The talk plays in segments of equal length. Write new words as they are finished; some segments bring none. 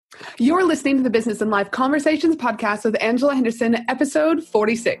You're listening to the Business and Life Conversations podcast with Angela Henderson, episode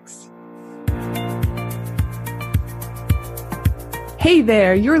 46. Hey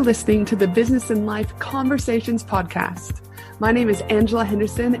there, you're listening to the Business and Life Conversations podcast. My name is Angela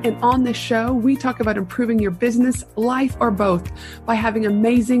Henderson, and on this show, we talk about improving your business, life, or both by having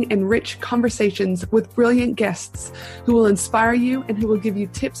amazing and rich conversations with brilliant guests who will inspire you and who will give you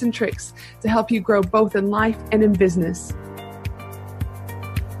tips and tricks to help you grow both in life and in business.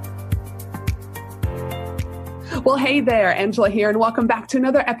 Well, hey there, Angela here, and welcome back to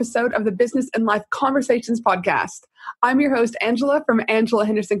another episode of the Business and Life Conversations podcast. I'm your host, Angela, from Angela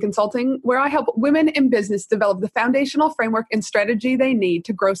Henderson Consulting, where I help women in business develop the foundational framework and strategy they need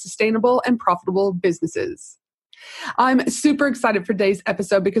to grow sustainable and profitable businesses. I'm super excited for today's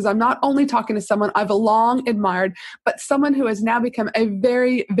episode because I'm not only talking to someone I've long admired, but someone who has now become a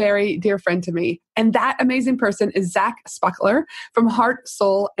very, very dear friend to me. And that amazing person is Zach Spuckler from Heart,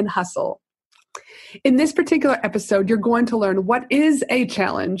 Soul, and Hustle. In this particular episode, you're going to learn what is a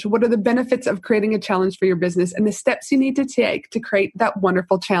challenge, what are the benefits of creating a challenge for your business, and the steps you need to take to create that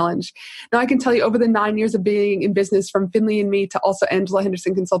wonderful challenge. Now, I can tell you over the 9 years of being in business, from Finley and Me to also Angela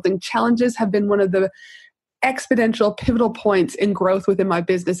Henderson Consulting, challenges have been one of the exponential pivotal points in growth within my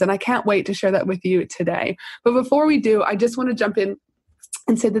business, and I can't wait to share that with you today. But before we do, I just want to jump in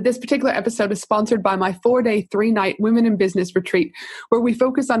and say that this particular episode is sponsored by my 4-day, 3-night Women in Business retreat, where we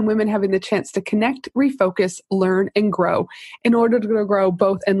focus on women having the chance to connect, refocus, learn, and grow in order to grow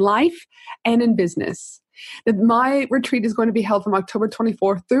both in life and in business. My retreat is going to be held from October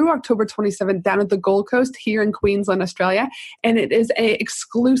 24th through October 27th down at the Gold Coast here in Queensland, Australia, and it is an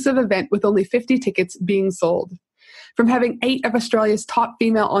exclusive event with only 50 tickets being sold. From having 8 of Australia's top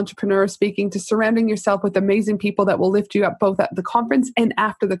female entrepreneurs speaking to surrounding yourself with amazing people that will lift you up both at the conference and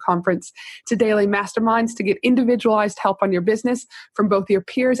after the conference, to daily masterminds to get individualized help on your business from both your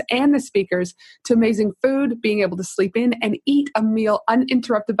peers and the speakers, to amazing food, being able to sleep in and eat a meal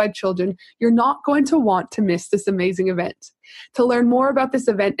uninterrupted by children, you're not going to want to miss this amazing event. To learn more about this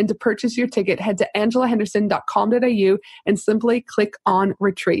event and to purchase your ticket, head to angelahenderson.com.au and simply click on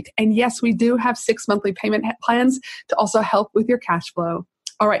retreat. And yes, we do have 6 monthly payment plans to also help with your cash flow.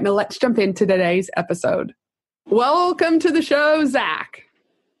 All right, now let's jump into today's episode. Welcome to the show, Zach.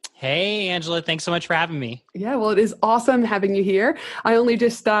 Hey, Angela. Thanks so much for having me. Yeah, well, it is awesome having you here. I only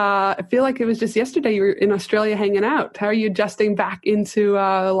just feel like it was just yesterday you were in Australia hanging out. How are you adjusting back into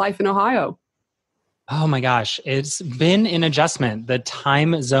life in Ohio? Oh my gosh, it's been an adjustment. The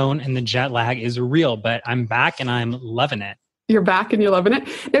time zone and the jet lag is real, but I'm back and I'm loving it. You're back and you're loving it.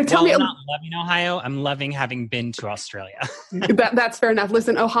 Now, tell me, I'm not loving Ohio. I'm loving having been to Australia. That's fair enough.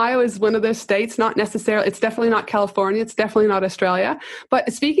 Listen, Ohio is one of those states, not necessarily, it's definitely not California. It's definitely not Australia.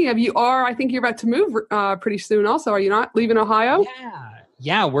 But speaking of, I think you're about to move pretty soon also. Are you not leaving Ohio?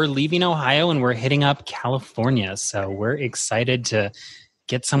 Yeah, we're leaving Ohio and we're hitting up California. So we're excited to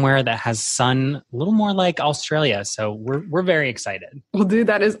get somewhere that has sun a little more like Australia. So we're very excited. Well, dude,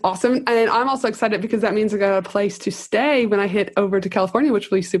 that is awesome. And I'm also excited because that means I got a place to stay when I hit over to California,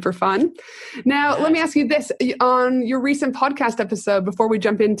 which will be super fun. Now, Let me ask you this. On your recent podcast episode, before we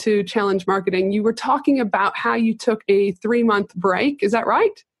jump into challenge marketing, you were talking about how you took a 3-month break. Is that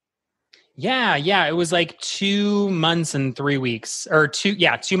right? Yeah. It was like 2 months and 3 weeks, or 2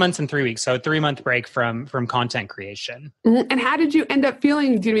 months and 3 weeks. So a 3-month break from content creation. Mm-hmm. And how did you end up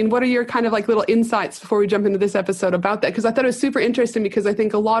feeling? What are your kind of like little insights before we jump into this episode about that? Because I thought it was super interesting because I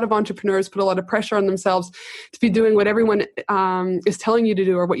think a lot of entrepreneurs put a lot of pressure on themselves to be doing what everyone is telling you to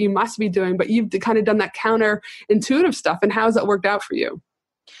do or what you must be doing, but you've kind of done that counterintuitive stuff. And how has that worked out for you?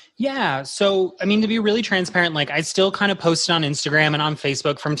 Yeah. So, to be really transparent, I still kind of posted on Instagram and on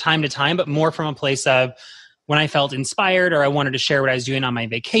Facebook from time to time, but more from a place of when I felt inspired or I wanted to share what I was doing on my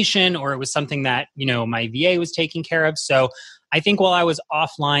vacation, or it was something that, my VA was taking care of. So I think while I was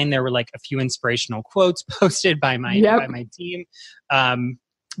offline, there were like a few inspirational quotes posted by my team.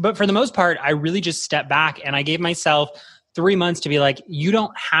 But for the most part, I really just stepped back and I gave myself 3 months to be like, you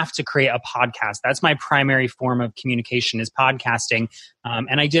don't have to create a podcast. That's my primary form of communication is podcasting.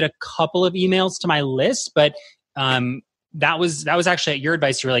 And I did a couple of emails to my list, but that was actually at your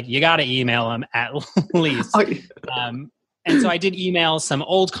advice. You were like, you got to email them at least. And so I did email some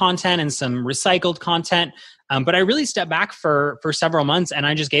old content and some recycled content. But I really stepped back for several months and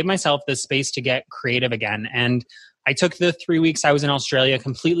I just gave myself the space to get creative again. And I took the 3 weeks I was in Australia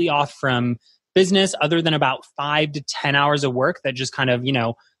completely off from business, other than about 5 to 10 hours of work that just kind of,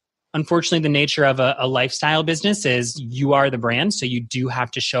 unfortunately, the nature of a lifestyle business is you are the brand. So you do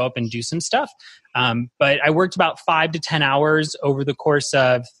have to show up and do some stuff. But I worked about 5 to 10 hours over the course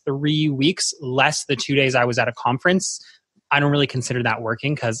of 3 weeks, less the 2 days I was at a conference. I don't really consider that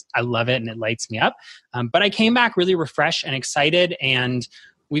working because I love it and it lights me up. But I came back really refreshed and excited, and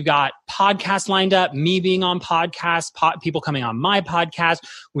we've got podcasts lined up, me being on podcasts, people coming on my podcast.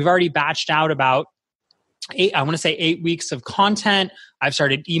 We've already batched out about 8 weeks of content. I've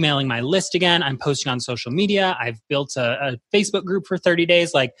started emailing my list again. I'm posting on social media. I've built a Facebook group for 30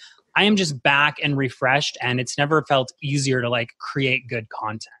 days. Like, I am just back and refreshed, and it's never felt easier to like create good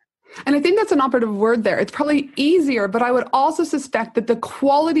content. And I think that's an operative word there. It's probably easier, but I would also suspect that the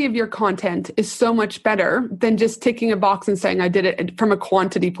quality of your content is so much better than just ticking a box and saying I did it from a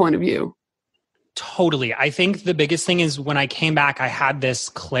quantity point of view. Totally. I think the biggest thing is when I came back, I had this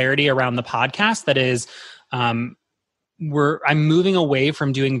clarity around the podcast that is, I'm moving away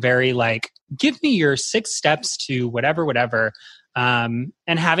from doing very like, give me your 6 steps to whatever, and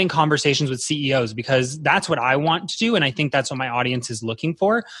having conversations with CEOs, because that's what I want to do. And I think that's what my audience is looking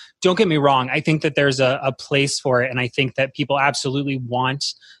for. Don't get me wrong. I think that there's a place for it. And I think that people absolutely want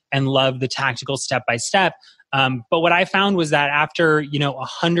and love the tactical step-by-step. But what I found was that after,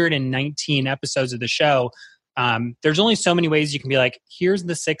 119 episodes of the show, there's only so many ways you can be like, here's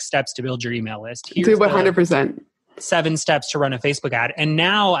the 6 steps to build your email list. Here's do 100%. 7 steps to run a Facebook ad. And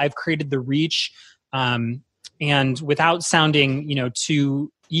now I've created the reach, and without sounding,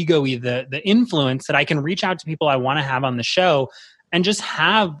 too ego-y, the influence that I can reach out to people I want to have on the show and just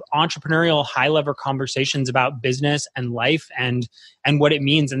have entrepreneurial high-level conversations about business and life and what it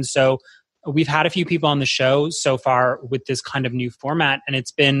means. And so we've had a few people on the show so far with this kind of new format, and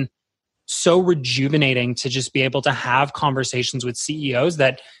it's been so rejuvenating to just be able to have conversations with CEOs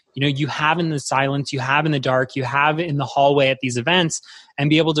that you have in the silence, you have in the dark, you have in the hallway at these events, and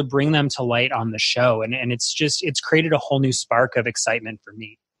be able to bring them to light on the show. And it's created a whole new spark of excitement for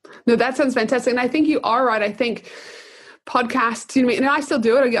me. No, that sounds fantastic. And I think you are right. I think podcasts, and I still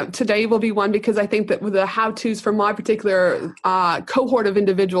do it. Today will be one, because I think that with the how-tos for my particular cohort of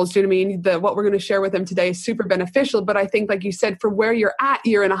individuals, what we're going to share with them today is super beneficial. But I think, like you said, for where you're at,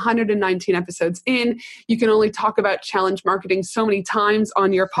 you're in 119 episodes in. You can only talk about challenge marketing so many times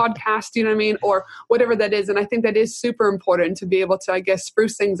on your podcast, or whatever that is. And I think that is super important to be able to, I guess,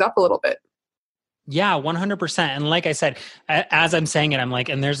 spruce things up a little bit. Yeah, 100%. And like I said, as I'm saying it, I'm like,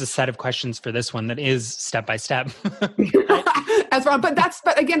 and there's a set of questions for this one that is step by step. That's wrong. But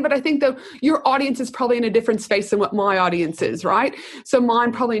I think though your audience is probably in a different space than what my audience is, right? So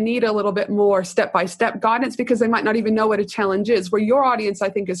mine probably need a little bit more step-by-step guidance because they might not even know what a challenge is, where your audience, I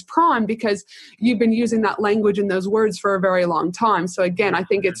think, is prime because you've been using that language and those words for a very long time. So again, I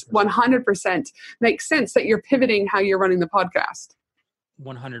think it's 100% makes sense that you're pivoting how you're running the podcast.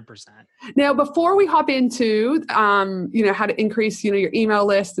 100%. Now, before we hop into, how to increase, your email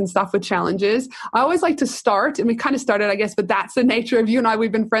list and stuff with challenges, I always like to start, and we kind of started, I guess, but that's the nature of you and I.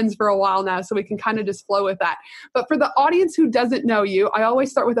 We've been friends for a while now, so we can kind of just flow with that. But for the audience who doesn't know you, I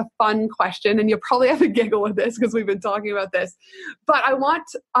always start with a fun question, and you'll probably have a giggle with this because we've been talking about this. But I want,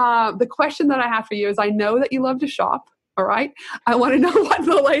 the question that I have for you is, I know that you love to shop. All right. I want to know what's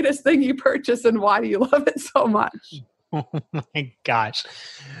the latest thing you purchased and why do you love it so much? Oh my gosh.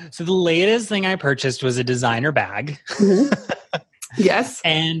 So the latest thing I purchased was a designer bag. Mm-hmm. Yes.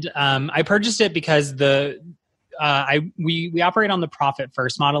 And I purchased it because we operate on the profit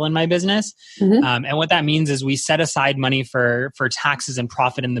first model in my business. Mm-hmm. And what that means is we set aside money for taxes and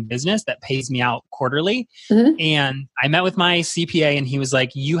profit in the business that pays me out quarterly. Mm-hmm. And I met with my CPA and he was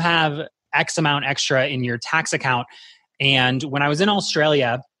like, you have X amount extra in your tax account. And when I was in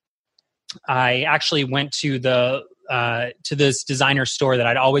Australia, I actually went to this designer store that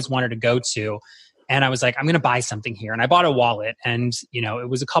I'd always wanted to go to. And I was like, I'm going to buy something here. And I bought a wallet and, it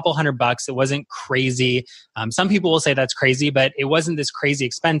was a couple $100. It wasn't crazy. Some people will say that's crazy, but it wasn't this crazy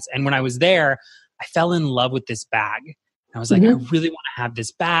expense. And when I was there, I fell in love with this bag. And I was like, mm-hmm. I really want to have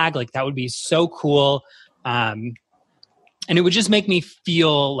this bag. Like that would be so cool. And it would just make me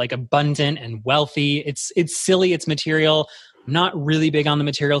feel like abundant and wealthy. It's silly. It's material. I'm not really big on the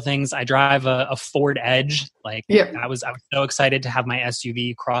material things. I drive a Ford Edge. I was so excited to have my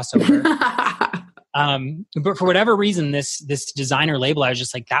SUV crossover. But for whatever reason, this designer label, I was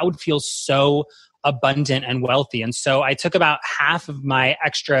just like, that would feel so abundant and wealthy. And so I took about half of my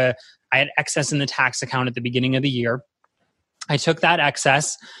extra, I had excess in the tax account at the beginning of the year. I took that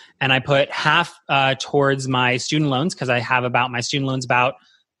excess and I put half towards my student loans because I have my student loans about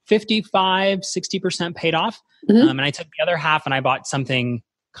 60% paid off. Mm-hmm. And I took the other half and I bought something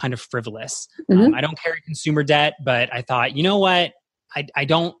kind of frivolous. Mm-hmm. I don't carry consumer debt, but I thought, you know what? I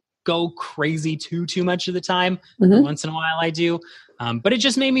don't go crazy too much of the time. Mm-hmm. Once in a while I do. But it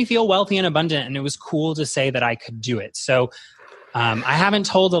just made me feel wealthy and abundant. And it was cool to say that I could do it. So I haven't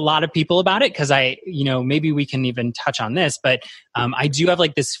told a lot of people about it because maybe we can even touch on this, but I do have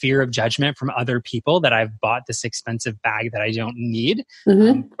like this fear of judgment from other people that I've bought this expensive bag that I don't need.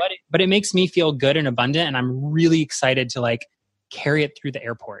 But it makes me feel good and abundant, and I'm really excited to like carry it through the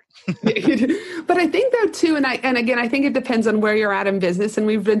airport. But I think though too, and again, I think it depends on where you're at in business. And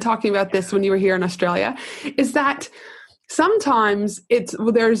we've been talking about this when you were here in Australia, is that sometimes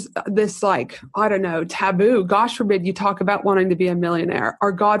there's this like, I don't know, taboo. Gosh forbid you talk about wanting to be a millionaire,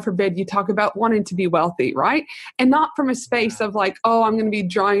 or God forbid you talk about wanting to be wealthy, right? And not from a space of like, oh, I'm going to be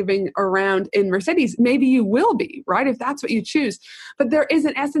driving around in Mercedes. Maybe you will be, right? If that's what you choose. But there is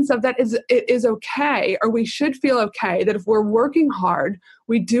an essence of that it is okay, or we should feel okay that if we're working hard,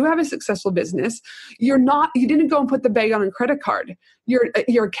 we do have a successful business. You didn't go and put the bag on a credit card.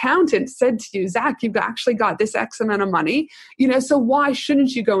 Your accountant said to you, Zach, you've actually got this X amount of money, so why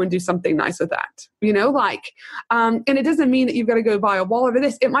shouldn't you go and do something nice with that? And it doesn't mean that you've got to go buy a wallet or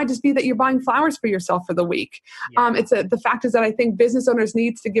this. It might just be that you're buying flowers for yourself for the week. Yeah. The fact is that I think business owners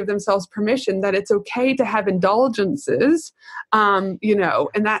need to give themselves permission that it's okay to have indulgences, and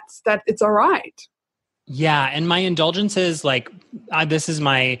that it's all right. Yeah. And my indulgences, this is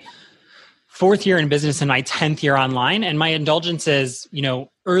my 4th year in business and my 10th year online. And my indulgences,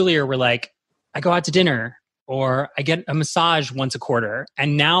 earlier were like, I go out to dinner or I get a massage once a quarter.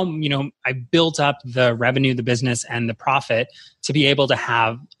 And now, I built up the revenue, the business, and the profit to be able to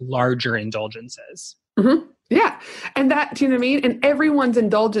have larger indulgences. Mm-hmm. Yeah. And that, do you know what I mean? And everyone's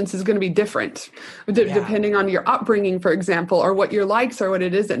indulgence is going to be different depending on your upbringing, for example, or what your likes or what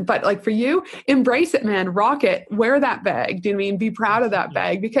it isn't. But like for you, embrace it, man, rock it, wear that bag. Do you know what I mean? Be proud of that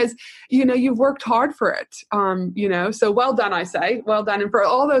bag because, you've worked hard for it. So well done, I say, well done. And for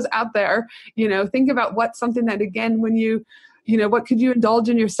all those out there, think about what's something that, again, when you, what could you indulge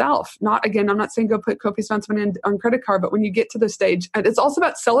in yourself? I'm not saying go put copious amounts of money on credit card, but when you get to the stage, and it's also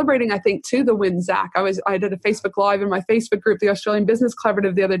about celebrating, I think, too, the wins, Zach. I did a Facebook Live in my Facebook group, the Australian Business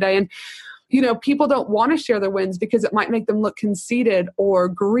Collaborative, the other day. And, people don't want to share their wins because it might make them look conceited or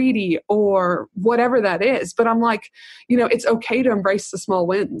greedy or whatever that is. But I'm like, it's okay to embrace the small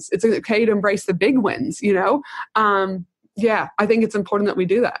wins. It's okay to embrace the big wins, I think it's important that we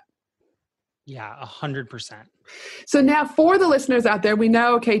do that. Yeah, 100%. So now for the listeners out there, we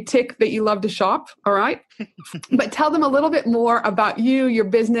know, tick that you love to shop. All right. But tell them a little bit more about you, your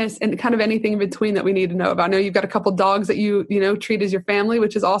business, and kind of anything in between that we need to know about. I know you've got a couple dogs that you treat as your family,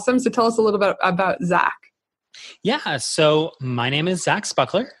 which is awesome. So tell us a little bit about Zach. Yeah. So my name is Zach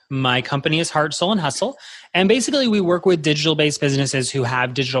Spuckler. My company is Heart, Soul, and Hustle. And basically we work with digital-based businesses who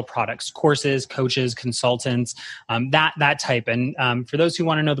have digital products, courses, coaches, consultants, that type. And for those who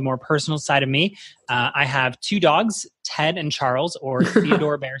want to know the more personal side of me, I have 2 dogs, Ted and Charles, or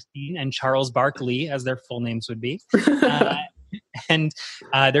Theodore Bearstein and Charles Barkley, as their full names would be. And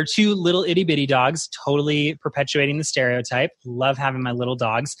they're 2 little itty bitty dogs, totally perpetuating the stereotype. Love having my little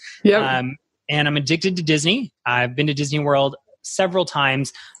dogs. Yep. And I'm addicted to Disney. I've been to Disney World several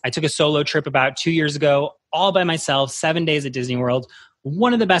times. I took a solo trip about 2 years ago, all by myself, 7 days at Disney World.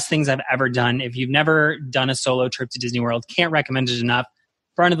 One of the best things I've ever done. If you've never done a solo trip to Disney World, can't recommend it enough.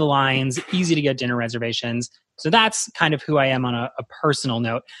 Front of the lines, easy to get dinner reservations. So that's kind of who I am on a personal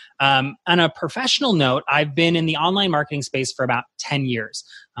note. On a professional note, I've been in the online marketing space for about 10 years.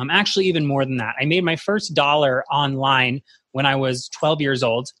 Actually, even more than that. I made my first dollar online when I was 12 years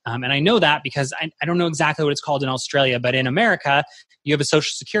old. And I know that because I don't know exactly what it's called in Australia, but in America, you have a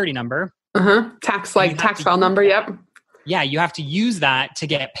social security number. Tax file number. Yep. Yeah. You have to use that to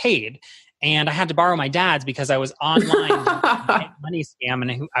get paid. And I had to borrow my dad's because I was online money scam.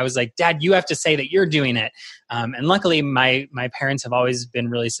 And I was like, Dad, you have to say that you're doing it. And luckily my parents have always been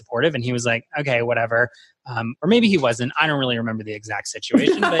really supportive. And he was like, okay, whatever. Or maybe he wasn't. I don't really remember the exact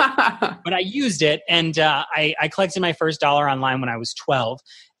situation, but I used it. And I collected my first dollar online when I was 12.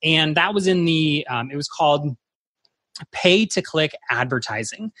 And that was in it was called pay to click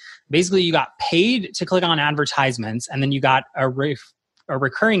advertising. Basically, you got paid to click on advertisements, and then you got a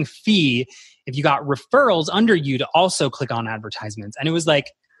recurring fee if you got referrals under you to also click on advertisements. And it was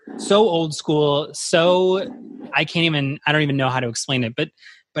like so old school. So I don't even know how to explain it,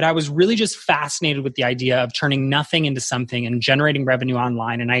 but I was really just fascinated with the idea of turning nothing into something and generating revenue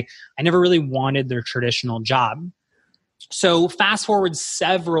online. And I never really wanted their traditional job. So fast forward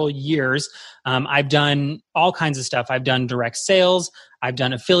several years, I've done all kinds of stuff. I've done direct sales. I've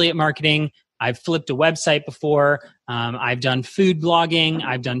done affiliate marketing. I've flipped a website before. I've done food blogging.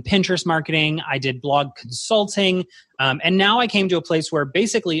 I've done Pinterest marketing. I did blog consulting. And now I came to a place where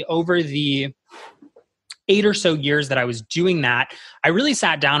basically over the 8 or so years that I was doing that, I really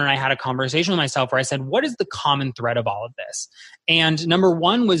sat down and I had a conversation with myself where I said, what is the common thread of all of this? And number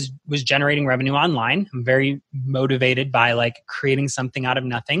one was generating revenue online. I'm very motivated by like creating something out of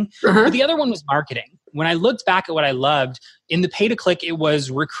nothing. But the other one was marketing. When I looked back at what I loved, in the pay-to-click, it was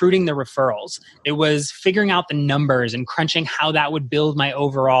recruiting the referrals. It was figuring out the numbers and crunching how that would build my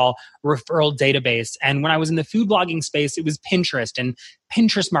overall referral database. And when I was in the food blogging space, it was Pinterest and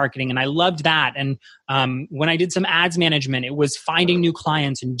Pinterest marketing, and I loved that. And when I did some ads management, it was finding new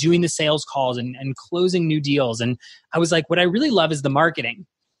clients and doing the sales calls and closing new deals. And I was like, what I really love is the marketing.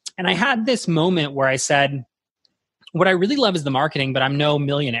 And I had this moment where I said, what I really love is the marketing, but I'm no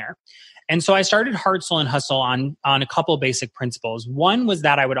millionaire. And so I started Heart, Soul, and Hustle on a couple basic principles. One was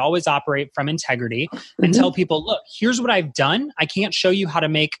that I would always operate from integrity and tell people, look, here's what I've done. I can't show you how to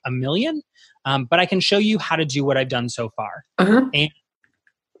make $1 million, but I can show you how to do what I've done so far. And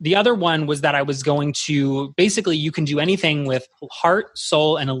the other one was that I was going to, basically, you can do anything with heart,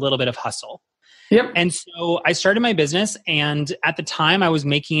 soul, and a little bit of hustle. Yep. And so I started my business, and at the time I was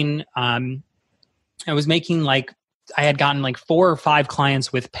making like, I had gotten like 4 or 5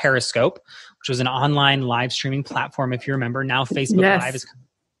 clients with Periscope, which was an online live streaming platform. If you remember, now Facebook Live is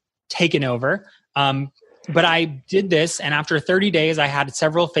taken over. But I did this, and after 30 days, I had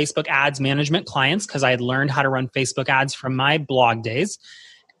several Facebook ads management clients because I had learned how to run Facebook ads from my blog days.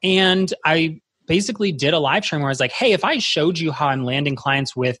 And I basically did a live stream where I was like, hey, if I showed you how I'm landing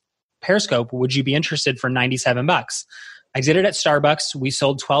clients with Periscope, would you be interested for $97? I did it at Starbucks. We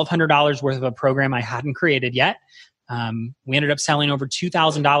sold $1,200 worth of a program I hadn't created yet. We ended up selling over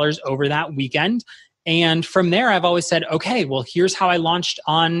 $2,000 over that weekend. And from there, I've always said, okay, well, here's how I launched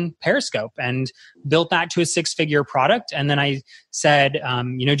on Periscope and built that to a 6-figure product. And then I said,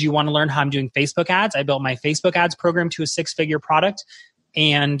 do you want to learn how I'm doing Facebook ads? I built my Facebook ads program to a 6-figure product.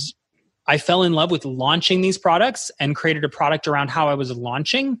 And I fell in love with launching these products and created a product around how I was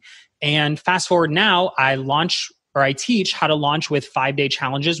launching. And fast forward now, I teach how to launch with 5-day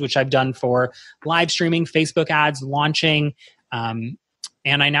challenges, which I've done for live streaming, Facebook ads, launching. And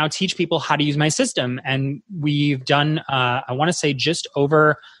I now teach people how to use my system. And we've done, I want to say, just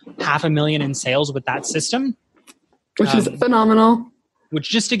over $500,000 in sales with that system. Which is phenomenal. Which,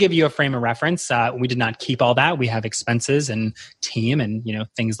 just to give you a frame of reference, we did not keep all that. We have expenses and team and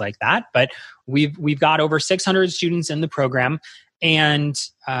things like that. But we've got over 600 students in the program. And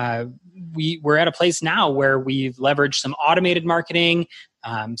we're at a place now where we've leveraged some automated marketing,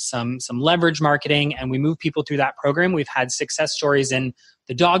 some leverage marketing, and we move people through that program. We've had success stories in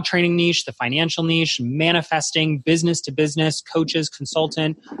the dog training niche, the financial niche, manifesting, business to business, coaches,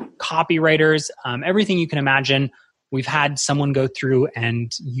 consultant, copywriters, everything you can imagine. We've had someone go through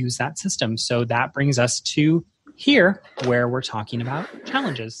and use that system. So that brings us to here, where we're talking about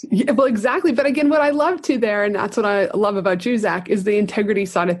challenges. Yeah, well, exactly. But again, what I love to there, and that's what I love about you, Zach, is the integrity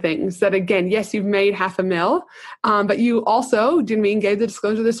side of things. That again, yes, you've made $500,000, but you also, gave the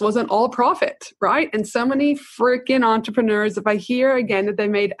disclosure this wasn't all profit, right? And so many freaking entrepreneurs, if I hear again that they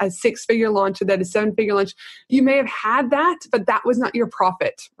made a 6-figure launch or that a 7-figure launch, you may have had that, but that was not your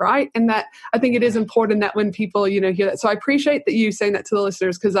profit, right? And that I think it is important that when people, hear that. So I appreciate that you saying that to the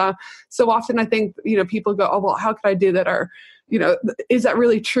listeners, because so often I think, people go, oh, well, how could I do that? Or, is that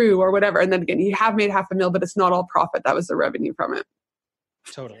really true or whatever? And then again, you have made $500,000, but it's not all profit. That was the revenue from it.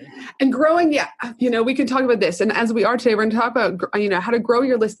 Totally. And growing, we can talk about this. And as we are today, we're going to talk about, how to grow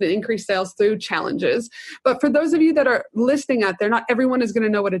your list and increase sales through challenges. But for those of you that are listening out there, not everyone is going to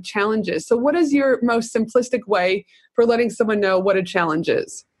know what a challenge is. So what is your most simplistic way for letting someone know what a challenge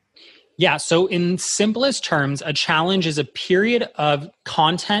is? Yeah. So in simplest terms, a challenge is a period of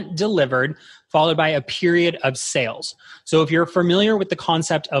content delivered followed by a period of sales. So if you're familiar with the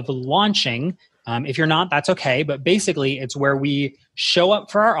concept of launching, if you're not, that's okay. But basically, it's where we show up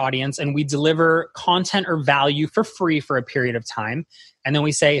for our audience and we deliver content or value for free for a period of time. And then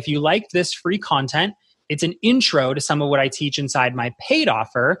we say, if you liked this free content, it's an intro to some of what I teach inside my paid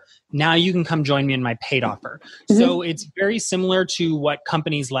offer. Now you can come join me in my paid offer. Mm-hmm. So it's very similar to what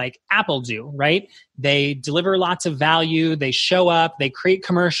companies like Apple do, right? They deliver lots of value. They show up, they create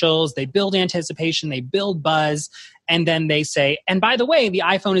commercials, they build anticipation, they build buzz. And then they say, and by the way, the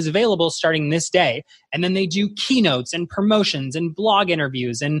iPhone is available starting this day. And then they do keynotes and promotions and blog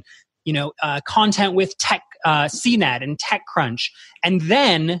interviews and content with Tech CNET and TechCrunch. And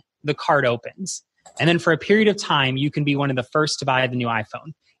then the cart opens. And then for a period of time, you can be one of the first to buy the new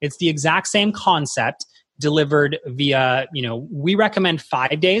iPhone. It's the exact same concept delivered via, we recommend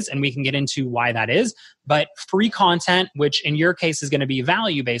 5 days, and we can get into why that is, but free content, which in your case is going to be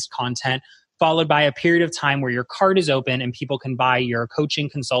value-based content, followed by a period of time where your cart is open and people can buy your coaching,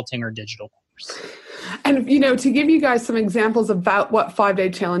 consulting, or digital course. And, to give you guys some examples about what 5-day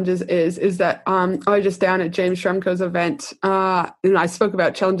challenges is that I was just down at James Shremko's event, and I spoke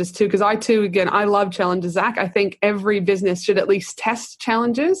about challenges too, because I love challenges, Zach. I think every business should at least test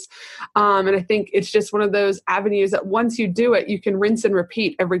challenges. And I think it's just one of those avenues that once you do it, you can rinse and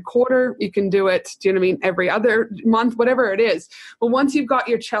repeat every quarter. You can do it, do you know what I mean, every other month, whatever it is. But once you've got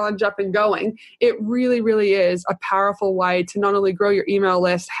your challenge up and going, it really, really is a powerful way to not only grow your email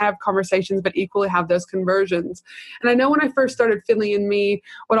list, have conversations, but equally have those conversions. And I know when I first started Finley and Me,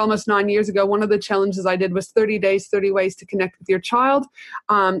 almost 9 years ago, one of the challenges I did was 30 days, 30 ways to connect with your child.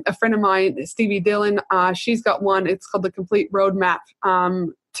 A friend of mine, Stevie Dillon, she's got one. It's called the Complete Roadmap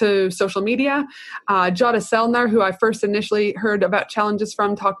to social media. Jada Selner, who I first initially heard about challenges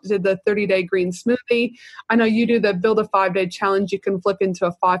from, did the 30-day green smoothie. I know you do the build a 5-day challenge. You can flip into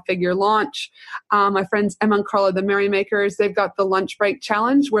a 5-figure launch. My friends Emma and Carla, the Merrymakers, they've got the lunch break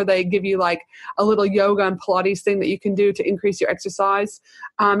challenge where they give you like a little yoga and Pilates thing that you can do to increase your exercise.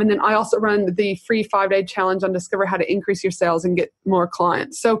 And then I also run the free 5-day challenge on Discover How to Increase Your Sales and Get More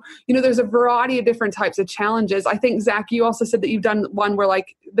Clients. So, there's a variety of different types of challenges. I think, Zach, you also said that you've done one where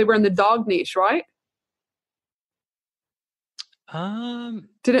like they were in the dog niche, right?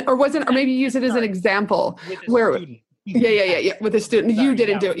 Did it, or wasn't, or maybe use it as an example where, yeah, with a student. You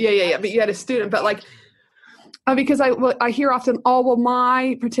didn't do it, yeah, but you had a student. But like, because I hear often,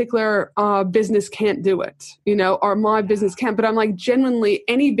 my particular business can't do it, or my business can't. But I'm like, genuinely,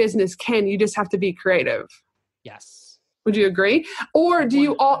 any business can. You just have to be creative. Yes. Would you agree? Or do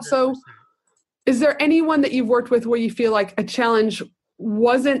you also? 100%. Is there anyone that you've worked with where you feel like a challenge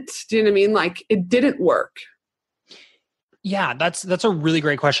wasn't, do you know what I mean? Like it didn't work? Yeah, that's a really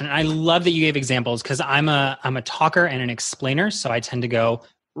great question. And I love that you gave examples because I'm a talker and an explainer. So I tend to go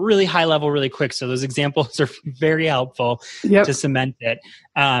really high level, really quick. So those examples are very helpful to cement it.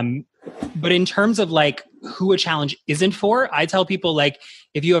 But in terms of like who a challenge isn't for, I tell people like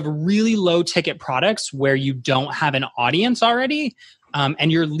if you have really low ticket products where you don't have an audience already,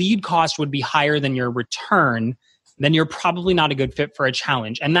 and your lead cost would be higher than your return, then you're probably not a good fit for a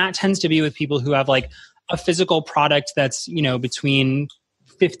challenge. And that tends to be with people who have like a physical product that's, between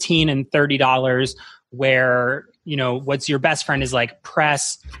 $15 and $30, where, what's your best friend is like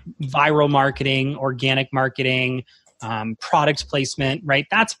press, viral marketing, organic marketing, product placement, right?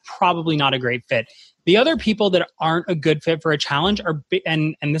 That's probably not a great fit. The other people that aren't a good fit for a challenge are,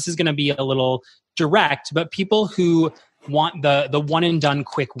 and this is going to be a little direct, but people who want the one and done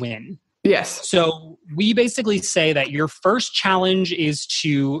quick win. Yes. So we basically say that your first challenge is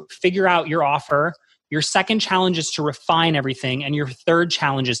to figure out your offer. Your second challenge is to refine everything. And your third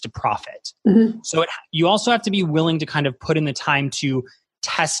challenge is to profit. Mm-hmm. So you also have to be willing to kind of put in the time to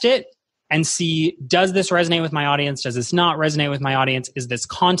test it and see, does this resonate with my audience? Does this not resonate with my audience? Is this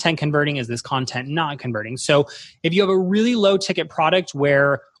content converting? Is this content not converting? So if you have a really low ticket product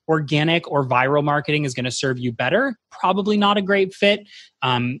where organic or viral marketing is going to serve you better, probably not a great fit.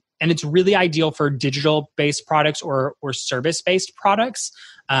 And it's really ideal for digital-based products or service-based products.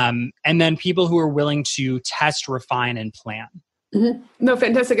 And then people who are willing to test, refine, and plan. Mm-hmm. No,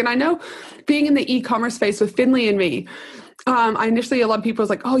 fantastic. And I know being in the e-commerce space with Finley and Me, I initially, a lot of people was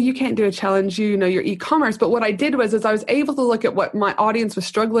like, oh, you can't do a challenge, your e-commerce. But what I did was I was able to look at what my audience was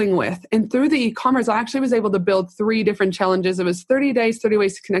struggling with. And through the e-commerce, I actually was able to build 3 different challenges. It was 30 days, 30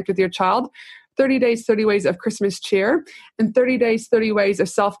 ways to connect with your child, 30 days, 30 ways of Christmas cheer, and 30 days, 30 ways of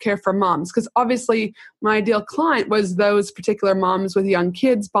self-care for moms. Because obviously my ideal client was those particular moms with young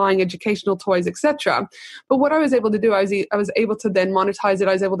kids buying educational toys, etc. But what I was able to do, I was able to then monetize it.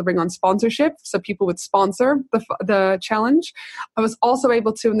 I was able to bring on sponsorship, so people would sponsor the challenge. I was also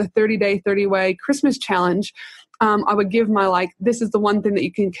able to, in the 30-day, 30-way Christmas challenge, I would give this is the one thing that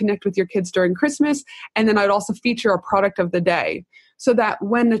you can connect with your kids during Christmas. And then I'd also feature a product of the day, so that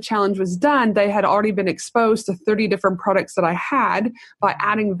when the challenge was done, they had already been exposed to 30 different products that I had by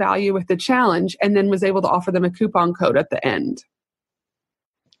adding value with the challenge, and then was able to offer them a coupon code at the end.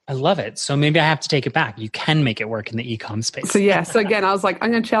 I love it. So maybe I have to take it back. You can make it work in the e-com space. So again, I was like,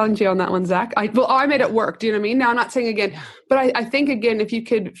 I'm going to challenge you on that one, Zach. I made it work. Do you know what I mean? Now, I'm not saying again, but I think again, if you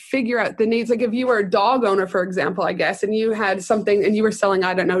could figure out the needs, like if you were a dog owner, for example, I guess, and you had something and you were selling,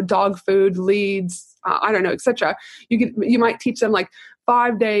 I don't know, dog food, leads, I don't know, etc. You might teach them like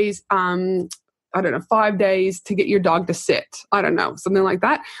 5 days, 5 days to get your dog to sit. I don't know, something like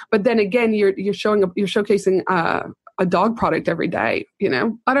that. But then again, you're showcasing a dog product every day,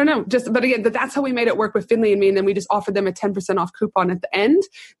 I don't know, but again, that's how we made it work with Finley and me. And then we just offered them a 10% off coupon at the end.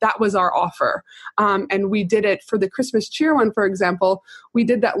 That was our offer. And we did it for the Christmas cheer one, for example. We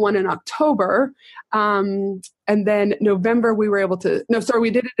did that one in October. And then November, we did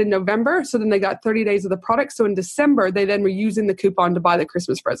it in November. So then they got 30 days of the product. So in December, they then were using the coupon to buy the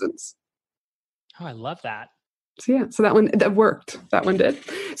Christmas presents. Oh, I love that. So yeah, so that worked. That one did.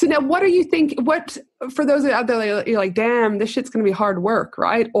 So now what do you think, for those out there, you're like, damn, this shit's going to be hard work,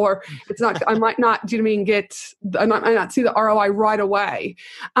 right? Or it's not, I might not, do you know what I mean, I might not see the ROI right away.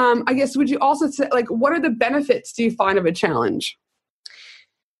 I guess, would you also say, like, what are the benefits do you find of a challenge?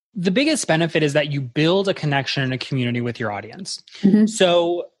 The biggest benefit is that you build a connection and a community with your audience. Mm-hmm.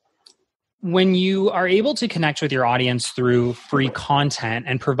 So when you are able to connect with your audience through free content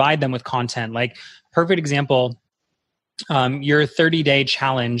and provide them with content, like perfect example, your 30-day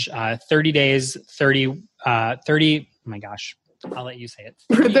challenge, 30 days, 30, oh my gosh, I'll let you say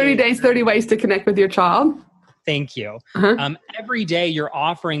it. 30 days, 30 ways to connect with your child. Thank you. Uh-huh. Every day you're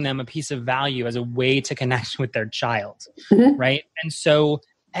offering them a piece of value as a way to connect with their child, mm-hmm. right? And so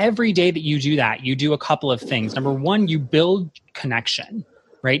every day that you do that, you do a couple of things. Number one, you build connection,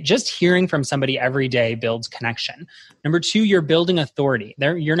 right? Just hearing from somebody every day builds connection. Number two, you're building authority.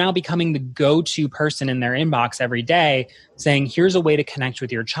 You're now becoming the go-to person in their inbox every day saying, here's a way to connect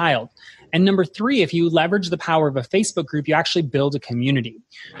with your child. And number three, if you leverage the power of a Facebook group, you actually build a community.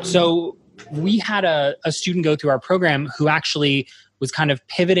 So we had a student go through our program who actually was kind of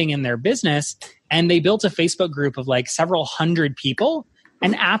pivoting in their business, and they built a Facebook group of like several hundred people.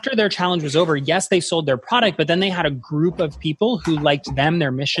 And after their challenge was over, yes, they sold their product, but then they had a group of people who liked them,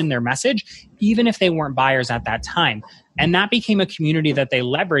 their mission, their message, even if they weren't buyers at that time. And that became a community that they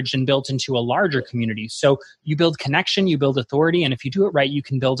leveraged and built into a larger community. So you build connection, you build authority, and if you do it right, you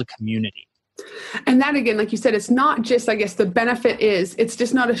can build a community. And that, again, like you said, it's not just, I guess the benefit is, it's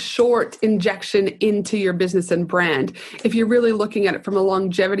just not a short injection into your business and brand. If you're really looking at it from a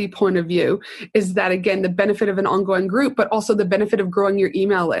longevity point of view, is that, again, the benefit of an ongoing group, but also the benefit of growing your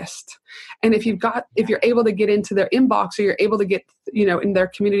email list. And if you're able to get into their inbox, or you're able to get, in their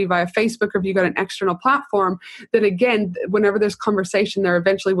community via Facebook, or if you've got an external platform, then again, whenever there's conversation, there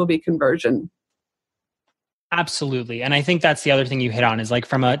eventually will be conversion. Absolutely. And I think that's the other thing you hit on is like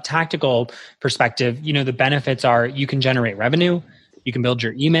from a tactical perspective, the benefits are you can generate revenue, you can build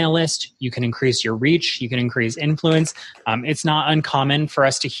your email list, you can increase your reach, you can increase influence. It's not uncommon for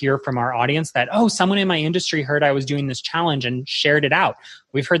us to hear from our audience that, someone in my industry heard I was doing this challenge and shared it out.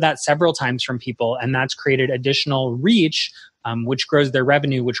 We've heard that several times from people, and that's created additional reach, which grows their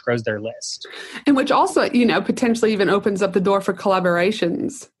revenue, which grows their list. And which also, potentially even opens up the door for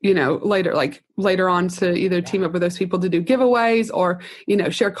collaborations, later on to either team up with those people to do giveaways or,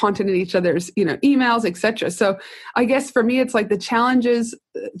 share content in each other's, emails, etc. So I guess for me, it's like the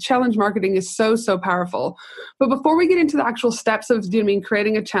challenge marketing is so, so powerful. But before we get into the actual steps of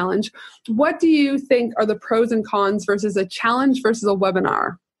creating a challenge, what do you think are the pros and cons versus a challenge versus a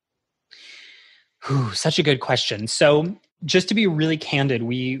webinar? Such a good question. So just to be really candid,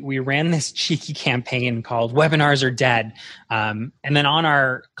 we ran this cheeky campaign called Webinars Are Dead. And then on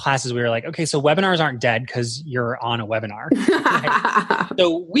our classes, we were like, okay, so webinars aren't dead because you're on a webinar. Right?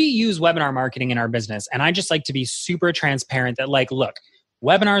 So we use webinar marketing in our business. And I just like to be super transparent that look,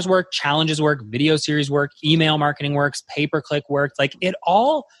 webinars work, challenges work, video series work, email marketing works, pay-per-click works. It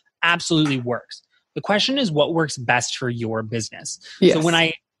all absolutely works. The question is what works best for your business. Yes. So when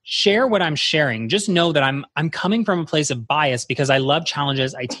I share what I'm sharing, just know that I'm coming from a place of bias because I love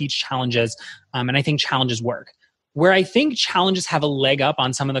challenges, I teach challenges, and I think challenges work. Where I think challenges have a leg up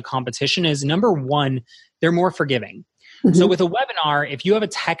on some of the competition is, number one, they're more forgiving. Mm-hmm. So with a webinar, if you have a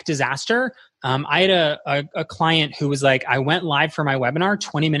tech disaster, I had a client who was like, I went live for my webinar,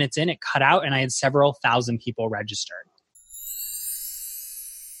 20 minutes in, it cut out, and I had several thousand people registered.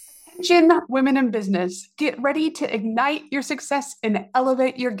 Attention, women in business, get ready to ignite your success and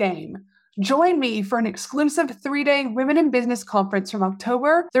elevate your game. Join me for an exclusive 3-day Women in Business conference from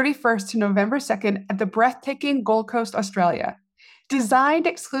October 31st to November 2nd at the breathtaking Gold Coast, Australia. Designed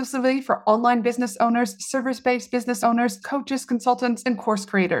exclusively for online business owners, service-based business owners, coaches, consultants, and course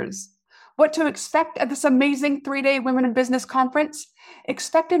creators. What to expect at this amazing 3-day Women in Business conference?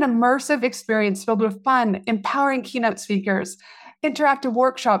 Expect an immersive experience filled with fun, empowering keynote speakers, interactive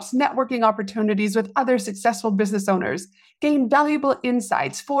workshops, networking opportunities with other successful business owners, gain valuable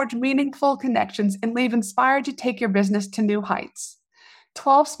insights, forge meaningful connections, and leave inspired to take your business to new heights.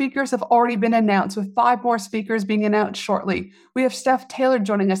 12 speakers have already been announced, with 5 more speakers being announced shortly. We have Steph Taylor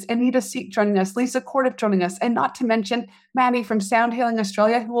joining us, Anita Seek joining us, Lisa Cordiff joining us, and not to mention Maddie from Sound Healing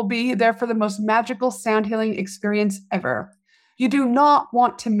Australia, who will be there for the most magical sound healing experience ever. You do not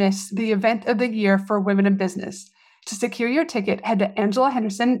want to miss the event of the year for women in business. To secure your ticket, head to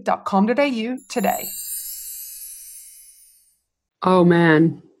angelahenderson.com.au today. Oh,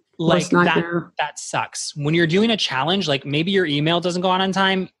 man. Like that sucks. When you're doing a challenge, like maybe your email doesn't go out on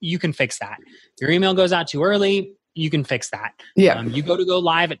time, you can fix that. Your email goes out too early, you can fix that. Yeah. You go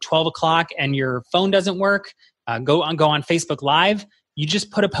live at 12 o'clock and your phone doesn't work, go on Facebook Live. You just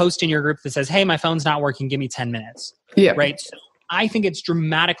put a post in your group that says, hey, my phone's not working, give me 10 minutes. Yeah. Right. So I think it's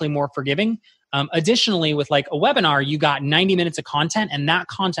dramatically more forgiving. Additionally, with like a webinar, you got 90 minutes of content, and that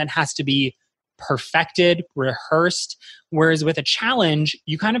content has to be perfected, rehearsed. Whereas with a challenge,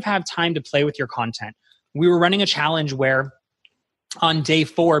 you kind of have time to play with your content. We were running a challenge where on day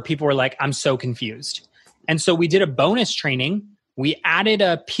 4, people were like, I'm so confused. And so we did a bonus training. We added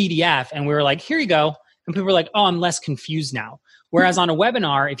a PDF and we were like, here you go. And people were like, oh, I'm less confused now. Whereas on a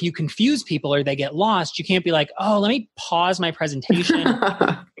webinar, if you confuse people or they get lost, you can't be like, oh, let me pause my presentation,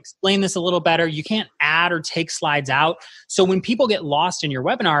 explain this a little better. You can't add or take slides out. So when people get lost in your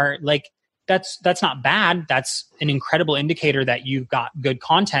webinar, like, that's not bad. That's an incredible indicator that you've got good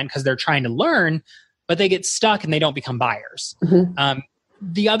content because they're trying to learn, but they get stuck and they don't become buyers. Mm-hmm.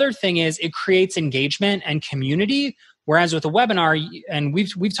 The other thing is it creates engagement and community. Whereas with a webinar, and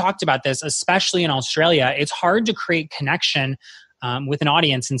we've talked about this, especially in Australia, it's hard to create connection with an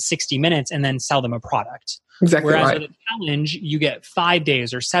audience in 60 minutes and then sell them a product. Exactly. Whereas right. with a challenge, you get 5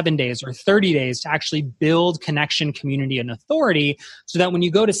 days or 7 days or 30 days to actually build connection, community, and authority so that when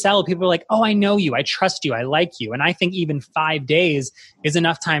you go to sell, people are like, oh, I know you, I trust you, I like you. And I think even 5 days is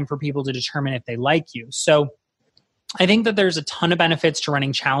enough time for people to determine if they like you. So I think that there's a ton of benefits to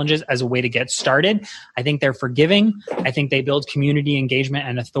running challenges as a way to get started. I think they're forgiving. I think they build community engagement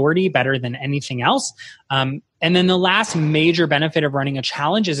and authority better than anything else. And then the last major benefit of running a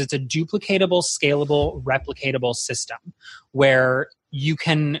challenge is it's a duplicatable, scalable, replicatable system where you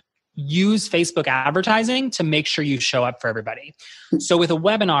can use Facebook advertising to make sure you show up for everybody. So with a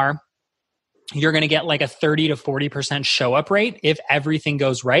webinar, you're going to get like a 30 to 40% show up rate if everything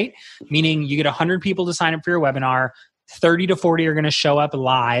goes right, meaning you get 100 people to sign up for your webinar, 30 to 40 are going to show up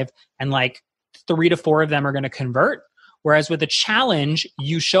live, and like 3 to 4 of them are going to convert. Whereas with a challenge,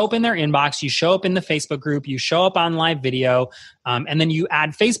 you show up in their inbox, you show up in the Facebook group, you show up on live video, and then you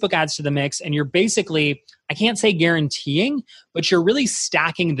add Facebook ads to the mix, and you're basically, I can't say guaranteeing, but you're really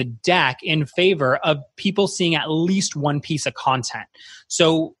stacking the deck in favor of people seeing at least one piece of content.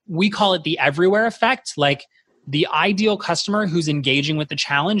 So we call it the everywhere effect. Like the ideal customer who's engaging with the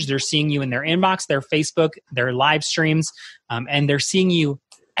challenge, they're seeing you in their inbox, their Facebook, their live streams, and they're seeing you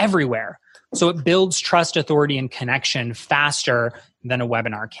everywhere. So it builds trust, authority, and connection faster than a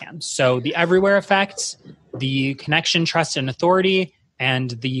webinar can. So the everywhere effect, the connection, trust, and authority, and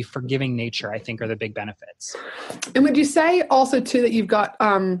the forgiving nature, I think, are the big benefits. And would you say also, too, that you've got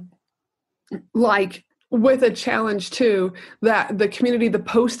like with a challenge too, that the community, the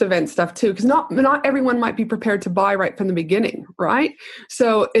post-event stuff too, because not everyone might be prepared to buy right from the beginning, right?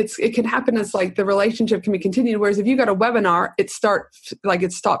 So it can happen as like the relationship can be continued. Whereas if you got a webinar, it's start,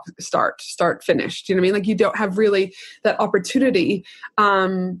 finish. Do you know what I mean? Like you don't have really that opportunity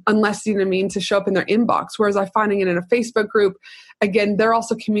unless, you know what I mean, to show up in their inbox. Whereas I'm finding it in a Facebook group, again, they're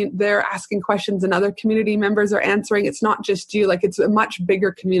also they're asking questions and other community members are answering. It's not just you, like it's a much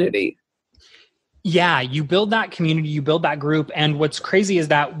bigger community. Yeah, you build that community, you build that group. And what's crazy is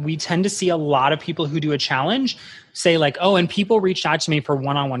that we tend to see a lot of people who do a challenge say like, oh, and people reached out to me for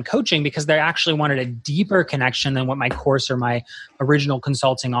one-on-one coaching because they actually wanted a deeper connection than what my course or my original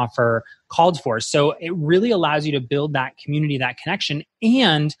consulting offer called for. So it really allows you to build that community, that connection,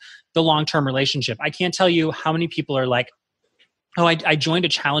 and the long-term relationship. I can't tell you how many people are like, oh, I joined a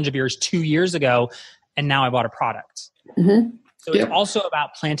challenge of yours 2 years ago and now I bought a product. Mm-hmm. So it's also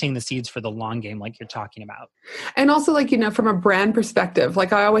about planting the seeds for the long game, like you're talking about. And also, like, you know, from a brand perspective,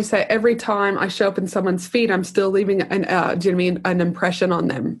 like I always say, every time I show up in someone's feed, I'm still leaving do you know what I mean, an impression on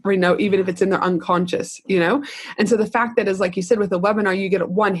them, or, you know, even if it's in their unconscious, you know? And so the fact that is, like you said, with a webinar, you get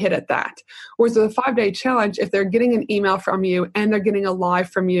one hit at that. Whereas with a 5-day challenge, if they're getting an email from you and they're getting a live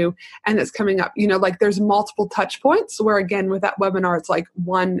from you and it's coming up, you know, like there's multiple touch points where, again, with that webinar, it's like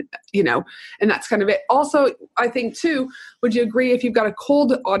one, you know, and that's kind of it. Also, I think too, would you agree if you've got a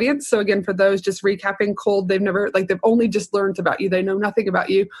cold audience? So again, for those just recapping, cold, they've only just learned about you. They know nothing about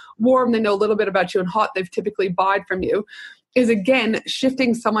you. Warm, they know a little bit about you. And hot, they've typically bought from you. is, again,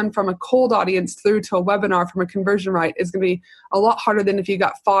 shifting someone from a cold audience through to a webinar from a conversion rate is going to be a lot harder than if you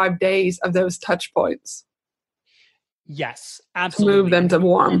got 5 days of those touch points. Yes, absolutely. To move them to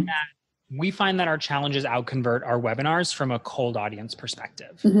warm. We find that our challenges outconvert our webinars from a cold audience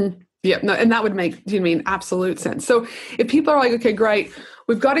perspective. Mm-hmm. Yeah, no, and that would make, do you mean, absolute sense. So if people are like, okay, great,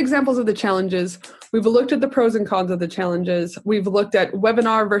 we've got examples of the challenges, we've looked at the pros and cons of the challenges, we've looked at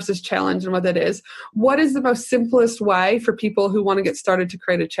webinar versus challenge and what that is. What is the most simplest way for people who want to get started to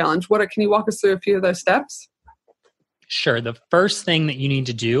create a challenge? Can you walk us through a few of those steps? Sure. The first thing that you need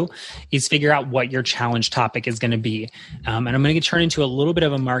to do is figure out what your challenge topic is going to be. And I'm going to turn into a little bit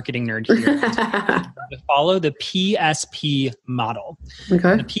of a marketing nerd here. To follow the PSP model.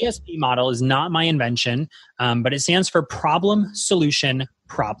 Okay. The PSP model is not my invention, but it stands for problem, solution,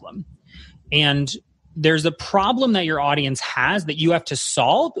 problem. And there's a problem that your audience has that you have to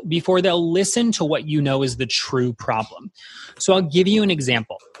solve before they'll listen to what you know is the true problem. So I'll give you an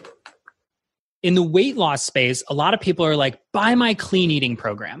example. In the weight loss space, a lot of people are like, buy my clean eating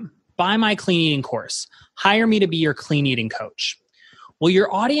program, buy my clean eating course, hire me to be your clean eating coach. Well,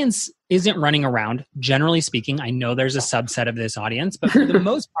 your audience isn't running around, generally speaking. I know there's a subset of this audience, but for the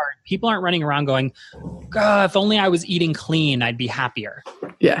most part, people aren't running around going, if only I was eating clean, I'd be happier.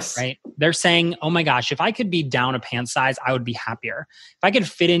 Yes. Right? They're saying, oh my gosh, if I could be down a pant size, I would be happier. If I could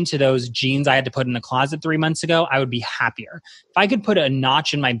fit into those jeans I had to put in the closet 3 months ago, I would be happier. If I could put a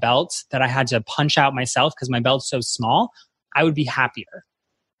notch in my belt that I had to punch out myself because my belt's so small, I would be happier.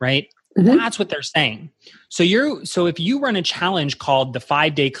 Right? Mm-hmm. That's what they're saying. So if you run a challenge called the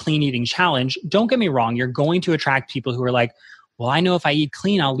 5-day clean eating challenge, don't get me wrong, you're going to attract people who are like, well, I know if I eat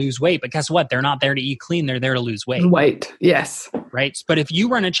clean, I'll lose weight. But guess what? They're not there to eat clean. They're there to lose weight. Weight, yes. Right? But if you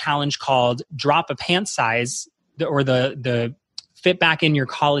run a challenge called drop a pant size or the fit back in your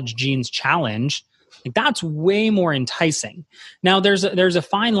college jeans challenge, like that's way more enticing. Now, there's a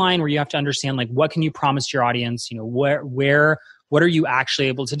fine line where you have to understand, like, what can you promise your audience? You know, what are you actually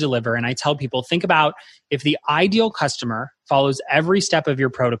able to deliver? And I tell people, think about if the ideal customer follows every step of your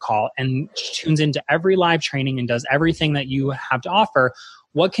protocol and tunes into every live training and does everything that you have to offer,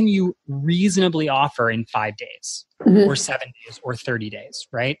 what can you reasonably offer in 5 days or 7 days or 30 days,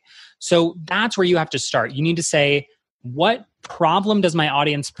 right? So that's where you have to start. You need to say, what problem does my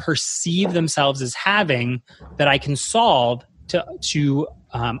audience perceive themselves as having that I can solve to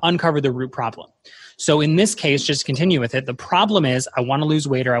uncover the root problem? So in this case, just continue with it. The problem is I want to lose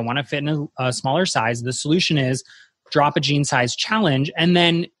weight or I want to fit in a smaller size. The solution is drop a jean size challenge. And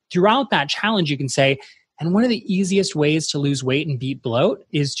then throughout that challenge, you can say, and one of the easiest ways to lose weight and beat bloat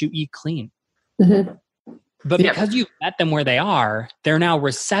is to eat clean. Mm-hmm. But because you've met them where they are, they're now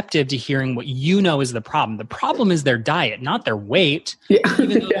receptive to hearing what you know is the problem. The problem is their diet, not their weight. Yeah.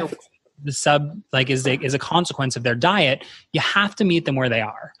 Even though is a consequence of their diet, you have to meet them where they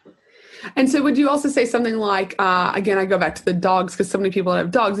are. And so would you also say something like, again, I go back to the dogs because so many people have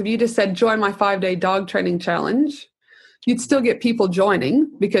dogs. If you just said, join my 5-day dog training challenge, you'd still get people joining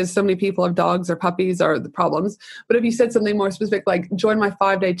because so many people have dogs or puppies or the problems. But if you said something more specific, like join my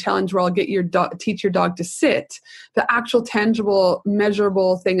 5-day challenge where I'll get teach your dog to sit, the actual tangible,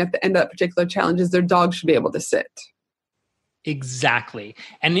 measurable thing at the end of that particular challenge is their dog should be able to sit. Exactly.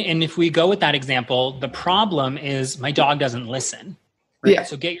 And if we go with that example, the problem is my dog doesn't listen. Right? Yeah.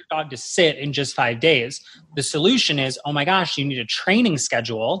 So get your dog to sit in just 5 days. The solution is, oh my gosh, you need a training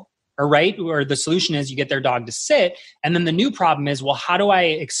schedule, or the solution is you get their dog to sit. And then the new problem is, well, how do I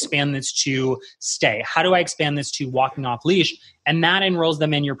expand this to stay? How do I expand this to walking off leash? And that enrolls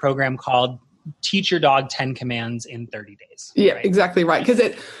them in your program called Teach Your Dog 10 Commands in 30 Days. Yeah, right? Exactly right.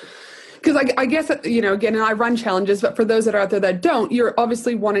 Because I guess, again, and I run challenges, but for those that are out there that don't, you're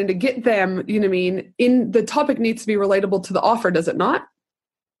obviously wanting to get them, you know what I mean, in the topic needs to be relatable to the offer, does it not?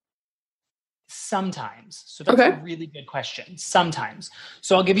 Sometimes. So that's a really good question. Sometimes.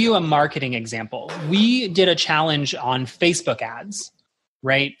 So I'll give you a marketing example. We did a challenge on Facebook ads,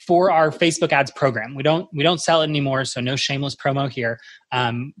 right? For our Facebook ads program. We don't sell it anymore, so no shameless promo here.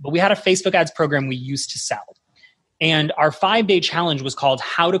 But we had a Facebook ads program we used to sell. And our 5-day challenge was called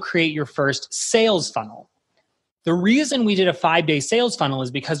How to Create Your First Sales Funnel. The reason we did a 5-day sales funnel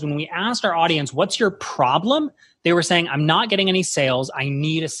is because when we asked our audience, what's your problem? They were saying, I'm not getting any sales. I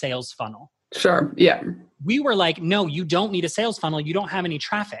need a sales funnel. Sure. Yeah. We were like, no, you don't need a sales funnel. You don't have any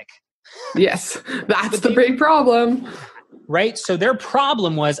traffic. Yes. That's the big problem. Right? So their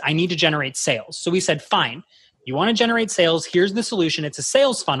problem was, I need to generate sales. So we said, fine, you want to generate sales. Here's the solution. It's a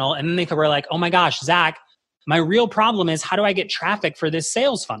sales funnel. And then they were like, oh my gosh, Zach, my real problem is how do I get traffic for this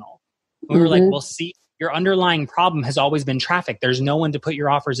sales funnel? And we were like, well, see, your underlying problem has always been traffic. There's no one to put your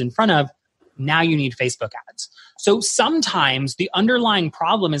offers in front of. Now you need Facebook ads. So sometimes the underlying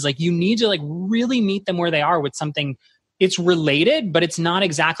problem is like you need to like really meet them where they are with something. It's related, but it's not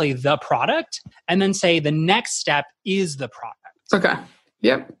exactly the product. And then say the next step is the product. Okay.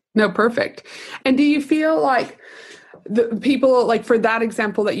 Yep. No, perfect. And do you feel like the people, like for that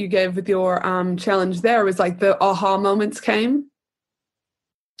example that you gave with your challenge there, was like the aha moments came?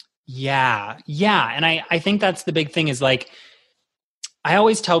 Yeah. And I think that's the big thing is like, I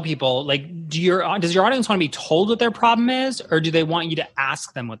always tell people, like, does your audience want to be told what their problem is, or do they want you to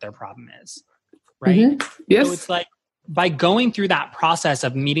ask them what their problem is? Right. Mm-hmm. Yes. So it's like, by going through that process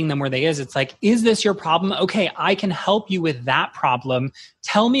of meeting them where they it's like, is this your problem? Okay, I can help you with that problem.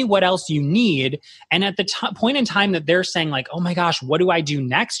 Tell me what else you need. And at the point in time that they're saying like, oh my gosh, what do I do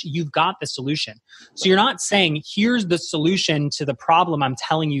next? You've got the solution. So you're not saying, here's the solution to the problem I'm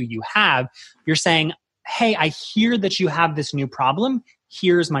telling you have. You're saying, hey, I hear that you have this new problem.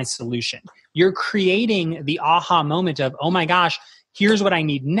 Here's my solution. You're creating the aha moment of, oh my gosh, here's what I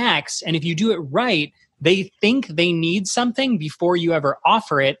need next. And if you do it right, they think they need something before you ever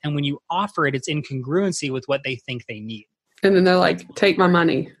offer it. And when you offer it, it's in congruency with what they think they need. And then they're like, take my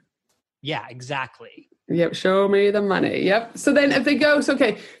money. Yeah, exactly. Yep. Show me the money. Yep. So then if they go, so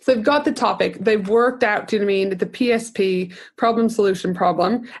they've got the topic, they've worked out, do you know what I mean? The PSP, problem, solution,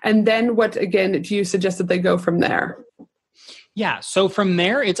 problem. And then what, again, do you suggest that they go from there? Yeah. So from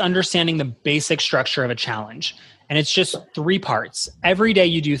there, it's understanding the basic structure of a challenge. And it's just 3 parts. Every day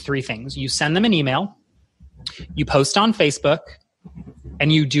you do 3 things. You send them an email, you post on Facebook,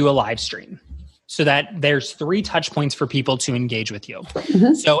 and you do a live stream so that there's 3 touch points for people to engage with you.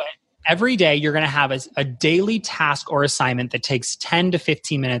 Mm-hmm. So every day you're going to have a daily task or assignment that takes 10 to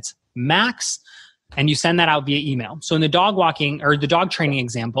 15 minutes max, and you send that out via email. So in the dog walking or the dog training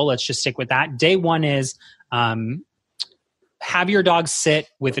example, let's just stick with that. Day 1 is have your dog sit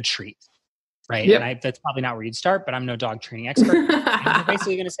with a treat. Right. Yep. And that's probably not where you'd start, but I'm no dog training expert. And you're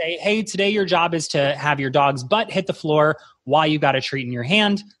basically going to say, hey, today your job is to have your dog's butt hit the floor while you got a treat in your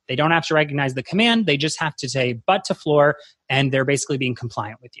hand. They don't have to recognize the command. They just have to say butt to floor, and they're basically being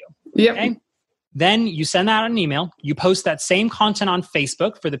compliant with you. Yep. Okay. Then you send out an email. You post that same content on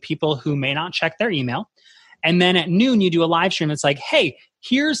Facebook for the people who may not check their email. And then at noon, you do a live stream. It's like, hey,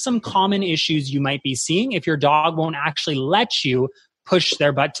 here's some common issues you might be seeing if your dog won't actually let you push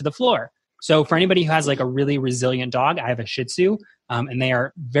their butt to the floor. So for anybody who has like a really resilient dog, I have a Shih Tzu, and they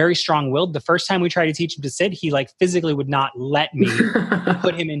are very strong-willed. The first time we tried to teach him to sit, he like physically would not let me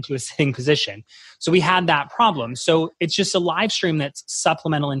put him into a sitting position. So we had that problem. So it's just a live stream that's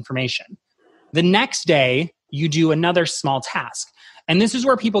supplemental information. The next day, you do another small task. And this is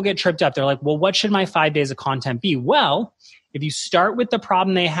where people get tripped up. They're like, well, what should my 5 days of content be? Well, if you start with the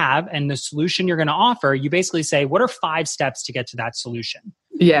problem they have and the solution you're going to offer, you basically say, what are 5 steps to get to that solution?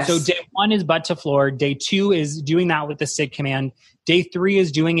 Yes. So day 1 is butt to floor. Day 2 is doing that with the sit command. Day 3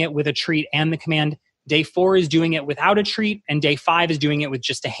 is doing it with a treat and the command. Day 4 is doing it without a treat. And day 5 is doing it with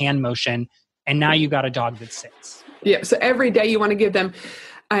just a hand motion. And now you got a dog that sits. Yeah. So every day you want to give them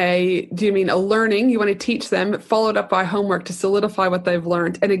a learning? You want to teach them, followed up by homework to solidify what they've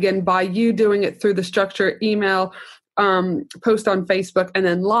learned. And again, by you doing it through the structure, email, post on Facebook, and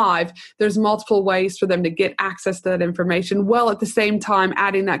then live, there's multiple ways for them to get access to that information, while at the same time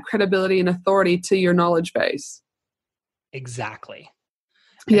adding that credibility and authority to your knowledge base. Exactly.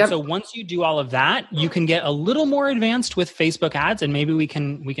 Yep. So once you do all of that, you can get a little more advanced with Facebook ads, and maybe we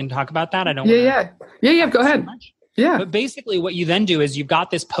can talk about that. I don't. Yeah. Go ahead. Yeah. But basically what you then do is you've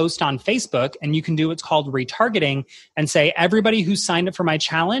got this post on Facebook, and you can do what's called retargeting and say, everybody who signed up for my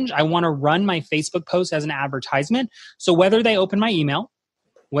challenge, I want to run my Facebook post as an advertisement. So whether they open my email,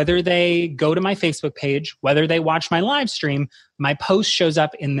 whether they go to my Facebook page, whether they watch my live stream, my post shows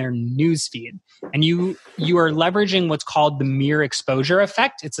up in their newsfeed. And you are leveraging what's called the mere exposure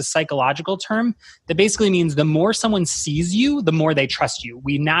effect. It's a psychological term that basically means the more someone sees you, the more they trust you.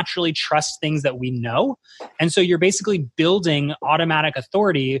 We naturally trust things that we know. And so you're basically building automatic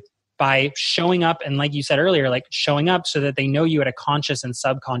authority by showing up. And like you said earlier, like showing up so that they know you at a conscious and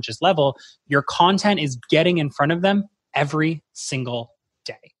subconscious level. Your content is getting in front of them every single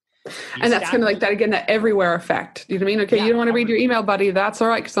day. And that's kind of like that, again, that everywhere effect. You know what I mean? Okay, yeah, you don't want to read your email, buddy. That's all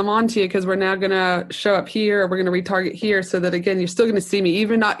right, because I'm on to you, because we're now going to show up here, or we're going to retarget here, so that, again, you're still going to see me.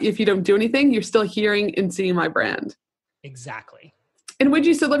 Even not if you don't do anything, you're still hearing and seeing my brand. Exactly. And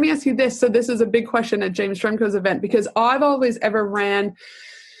so let me ask you this. So this is a big question at James Stremko's event, because I've always ever ran,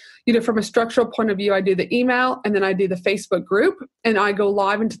 from a structural point of view, I do the email, and then I do the Facebook group, and I go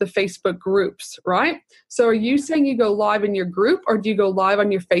live into the Facebook groups, right? So are you saying you go live in your group, or do you go live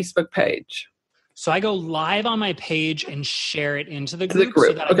on your Facebook page? So I go live on my page and share it into the To the group, group.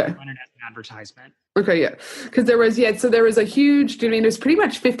 so that I Okay. can run it as an advertisement. Okay, yeah. Because there was a huge, I mean, it was pretty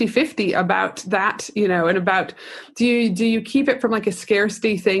much 50-50 about that, and about, do you keep it from like a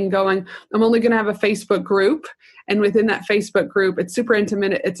scarcity thing going, I'm only going to have a Facebook group, and within that Facebook group, it's super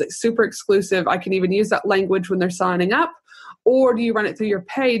intimate, it's super exclusive, I can even use that language when they're signing up? Or do you run it through your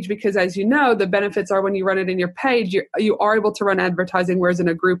page? Because as you know, the benefits are when you run it in your page, you are able to run advertising, whereas in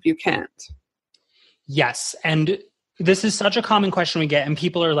a group you can't. Yes. And this is such a common question we get. And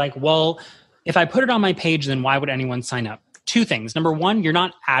people are like, well, if I put it on my page, then why would anyone sign up? Two things. Number one, you're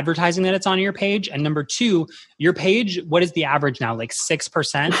not advertising that it's on your page. And number two, your page, what is the average now? Like 6%?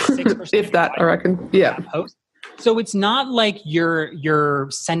 6% if that, I reckon. Yeah. Post. So it's not like you're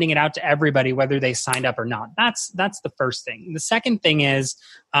sending it out to everybody, whether they signed up or not. That's the first thing. The second thing is,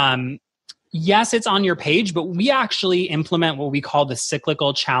 yes, it's on your page, but we actually implement what we call the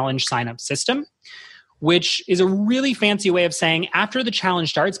cyclical challenge sign-up system, which is a really fancy way of saying after the challenge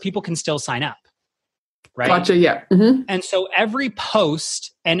starts, people can still sign up, right? Gotcha, yeah. Mm-hmm. And so every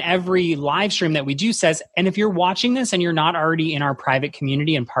post and every live stream that we do says, and if you're watching this and you're not already in our private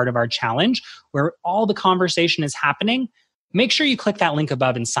community and part of our challenge where all the conversation is happening, make sure you click that link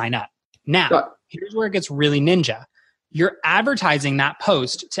above and sign up. Now, here's where it gets really ninja. You're advertising that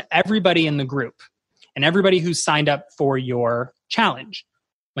post to everybody in the group and everybody who's signed up for your challenge.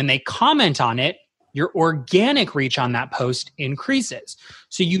 When they comment on it, your organic reach on that post increases.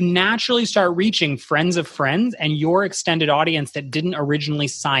 So you naturally start reaching friends of friends and your extended audience that didn't originally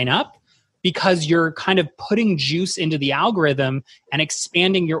sign up, because you're kind of putting juice into the algorithm and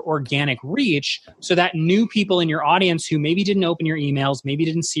expanding your organic reach so that new people in your audience who maybe didn't open your emails, maybe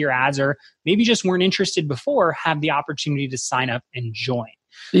didn't see your ads, or maybe just weren't interested before have the opportunity to sign up and join.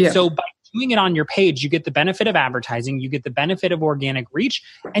 Yeah. So by doing it on your page, you get the benefit of advertising, you get the benefit of organic reach,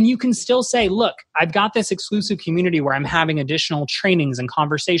 and you can still say, look, I've got this exclusive community where I'm having additional trainings and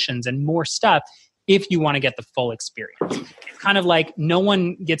conversations and more stuff if you want to get the full experience. It's kind of like no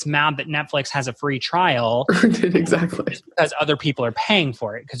one gets mad that Netflix has a free trial. Exactly. Just because other people are paying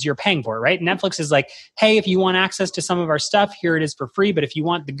for it, because you're paying for it, right? Netflix is like, hey, if you want access to some of our stuff, here it is for free. But if you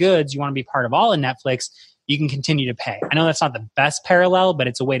want the goods, you want to be part of all of Netflix, you can continue to pay. I know that's not the best parallel, but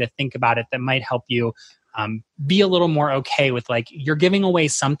it's a way to think about it that might help you be a little more okay with, like, you're giving away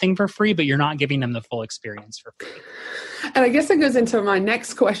something for free, but you're not giving them the full experience for free. And I guess that goes into my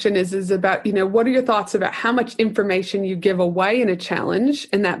next question is about, what are your thoughts about how much information you give away in a challenge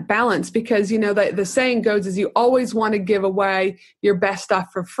and that balance? Because, the saying goes is you always want to give away your best stuff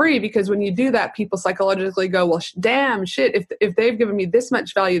for free, because when you do that, people psychologically go, well, damn shit, if they've given me this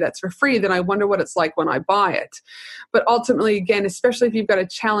much value that's for free, then I wonder what it's like when I buy it. But ultimately, again, especially if you've got a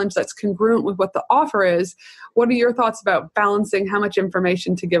challenge that's congruent with what the offer is, what are your thoughts about balancing how much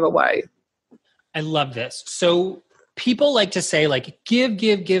information to give away? I love this. So people like to say, like, give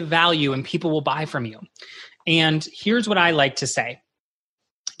value and people will buy from you. And here's what I like to say.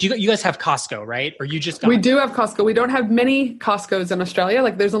 You guys have Costco, right? Or you just got We do have Costco. We don't have many Costcos in Australia.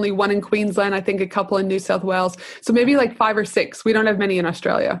 Like, there's only one in Queensland, I think a couple in New South Wales. So maybe like 5 or 6. We don't have many in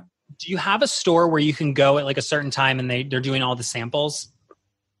Australia. Do you have a store where you can go at like a certain time and they're doing all the samples?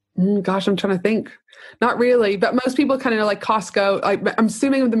 Gosh, I'm trying to think. Not really, but most people kind of know, like Costco. I'm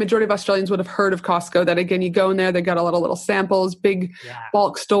assuming the majority of Australians would have heard of Costco. That again, you go in there, they got a lot of little samples, big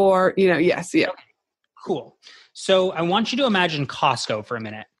bulk store. Yes, yeah. Okay. Cool. So I want you to imagine Costco for a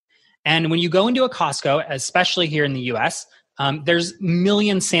minute. And when you go into a Costco, especially here in the US, there's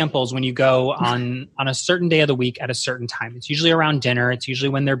million samples when you go on a certain day of the week at a certain time. It's usually around dinner. It's usually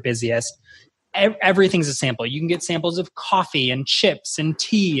when they're busiest. Everything's a sample. You can get samples of coffee and chips and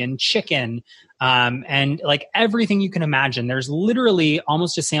tea and chicken and like everything you can imagine. There's literally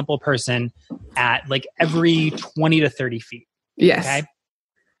almost a sample person at like every 20 to 30 feet. Yes. Okay?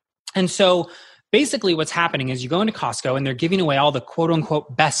 And so basically what's happening is you go into Costco and they're giving away all the quote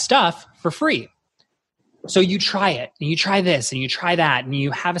unquote best stuff for free. So you try it and you try this and you try that and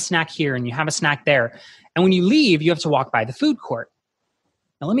you have a snack here and you have a snack there. And when you leave, you have to walk by the food court.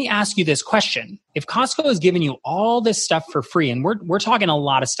 Now, let me ask you this question. If Costco is giving you all this stuff for free, and we're talking a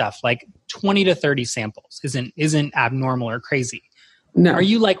lot of stuff, like 20 to 30 samples isn't abnormal or crazy. No. Are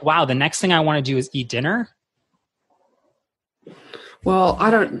you like, wow, the next thing I want to do is eat dinner? Well,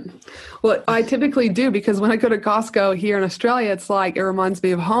 I typically do, because when I go to Costco here in Australia, it's like, it reminds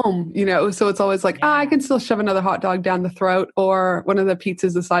me of home, so it's always like, I can still shove another hot dog down the throat or one of the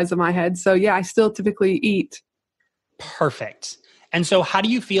pizzas the size of my head. So yeah, I still typically eat. Perfect. And so how do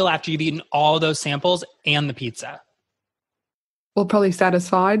you feel after you've eaten all those samples and the pizza? Well, probably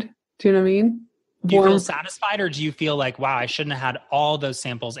satisfied. Do you know what I mean? Do you feel satisfied, or do you feel like, wow, I shouldn't have had all those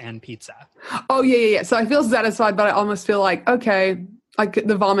samples and pizza? Oh, yeah. So I feel satisfied, but I almost feel like, okay, like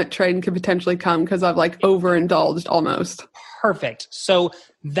the vomit train could potentially come because I've like overindulged almost. Perfect. So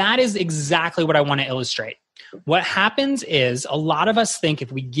that is exactly what I want to illustrate. What happens is a lot of us think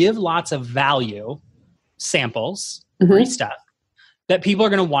if we give lots of value, samples, free stuff, that people are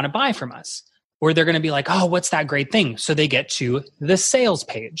going to want to buy from us. Or they're going to be like, oh, what's that great thing? So they get to the sales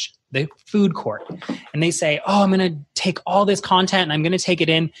page, the food court, and they say, oh, I'm going to take all this content and I'm going to take it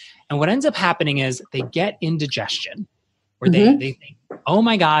in. And what ends up happening is they get indigestion, or they think, oh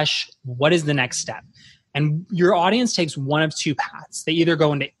my gosh, what is the next step? And your audience takes one of two paths. They either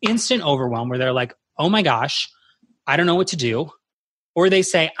go into instant overwhelm where they're like, oh my gosh, I don't know what to do. Or they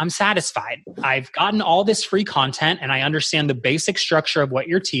say, I'm satisfied. I've gotten all this free content and I understand the basic structure of what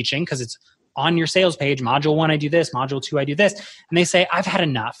you're teaching because it's on your sales page. Module 1, I do this. Module 2, I do this. And they say, I've had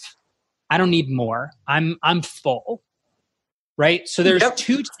enough. I don't need more. I'm full. Right? So there's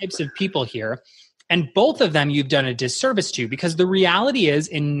two types of people here. And both of them you've done a disservice to, because the reality is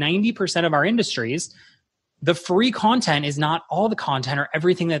in 90% of our industries, the free content is not all the content or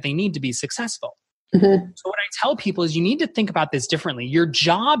everything that they need to be successful. So what I tell people is you need to think about this differently. Your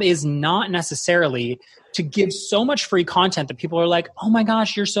job is not necessarily to give so much free content that people are like, oh my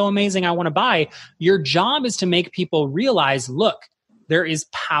gosh, you're so amazing, I want to buy. Your job is to make people realize, look, there is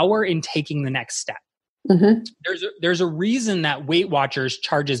power in taking the next step. There's a reason that Weight Watchers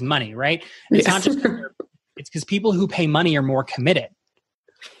charges money, right? It's not just it's because people who pay money are more committed.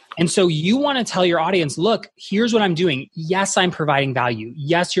 And so you want to tell your audience, look, here's what I'm doing. Yes, I'm providing value.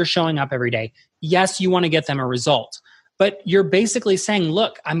 Yes, you're showing up every day. Yes, you want to get them a result. But you're basically saying,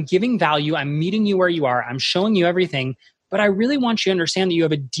 look, I'm giving value. I'm meeting you where you are. I'm showing you everything. But I really want you to understand that you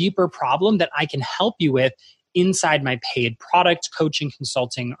have a deeper problem that I can help you with inside my paid product, coaching,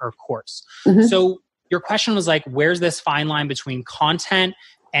 consulting, or course. So your question was like, where's this fine line between content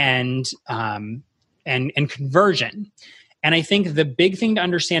and conversion? And I think the big thing to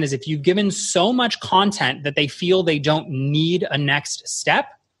understand is if you've given so much content that they feel they don't need a next step,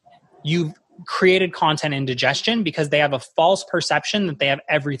 you've created content indigestion because they have a false perception that they have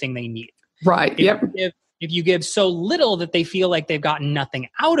everything they need. Right. If you give so little that they feel like they've gotten nothing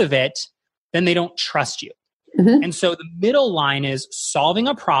out of it, then they don't trust you. And so the middle line is solving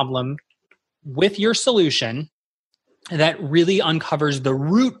a problem with your solution that really uncovers the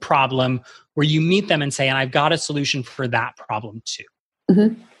root problem where you meet them and say, and I've got a solution for that problem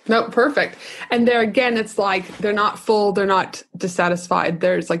too. No, perfect. And there again, it's like they're not full, they're not dissatisfied.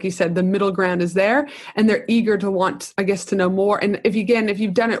 There's, like you said, the middle ground is there and they're eager to want, I guess, to know more. And if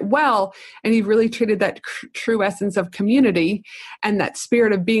you've done it well and you've really treated that true essence of community and that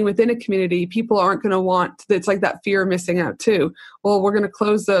spirit of being within a community, people aren't going to want, it's like that fear of missing out too. Well, we're going to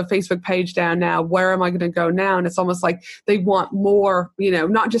close the Facebook page down now. Where am I going to go now? And it's almost like they want more,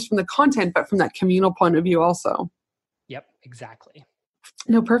 not just from the content, but from that communal point of view also. Yep, exactly.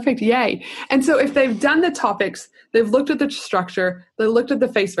 No, perfect. Yay. And so if they've done the topics, they've looked at the structure, they looked at the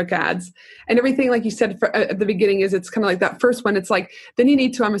Facebook ads and everything, like you said at the beginning, is it's kind of like that first one. It's like, then you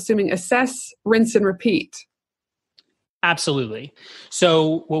need to, I'm assuming, assess, rinse, and repeat. Absolutely.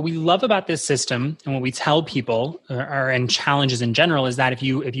 So what we love about this system and what we tell people and challenges in general is that if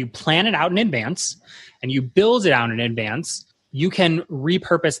you plan it out in advance and you build it out in advance, you can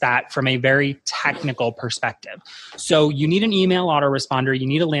repurpose that from a very technical perspective. So you need an email autoresponder, you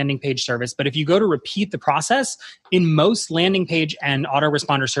need a landing page service, but if you go to repeat the process, in most landing page and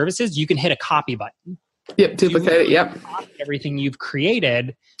autoresponder services, you can hit a copy button. Yep, duplicate it, yep. Everything you've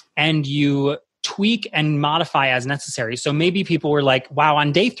created and you tweak and modify as necessary. So maybe people were like, wow,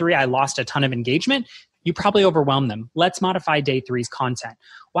 on day 3, I lost a ton of engagement. You probably overwhelmed them. Let's modify day 3's content.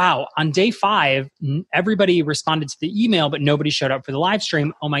 Wow, on day 5, everybody responded to the email, but nobody showed up for the live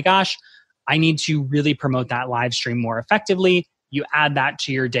stream. Oh my gosh, I need to really promote that live stream more effectively. You add that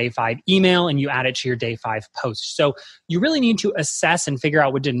to your day 5 email and you add it to your day 5 post. So you really need to assess and figure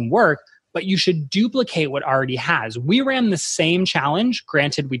out what didn't work, but you should duplicate what already has. We ran the same challenge,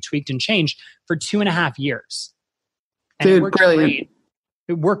 granted we tweaked and changed, for 2.5 years. And Dude, it worked brilliant. great.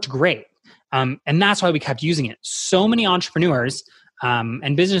 It worked great. And that's why we kept using it. So many entrepreneurs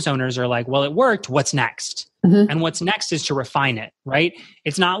and business owners are like, well, it worked. What's next? And what's next is to refine it, right?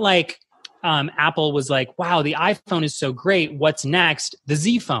 It's not like Apple was like, wow, the iPhone is so great. What's next? The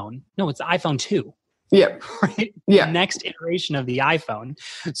Z phone. No, it's the iPhone 2. Yeah. Right? Yeah. The next iteration of the iPhone.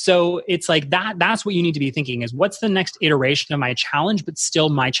 So it's like that's what you need to be thinking is what's the next iteration of my challenge, but still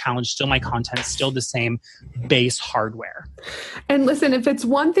my challenge, still my content, still the same base hardware. And listen, if it's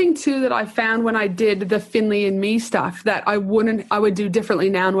one thing too that I found when I did the Finley and Me stuff that I would do differently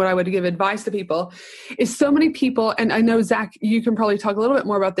now and what I would give advice to people is so many people, and I know Zach, you can probably talk a little bit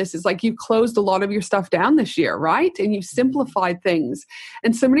more about this, is like you closed a lot of your stuff down this year, right? And you simplified things.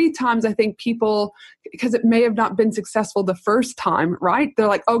 And so many times I think people, because it may have not been successful the first time, right? They're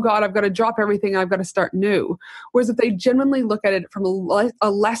like, oh God, I've got to drop everything. I've got to start new. Whereas if they genuinely look at it from a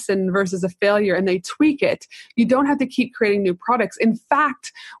lesson versus a failure and they tweak it, you don't have to keep creating new products. In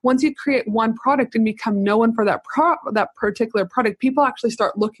fact, once you create one product and become known for that particular product, people actually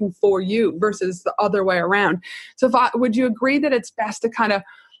start looking for you versus the other way around. So would you agree that it's best to kind of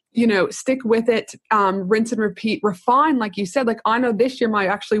stick with it, rinse and repeat, refine, like you said? Like I know this year, my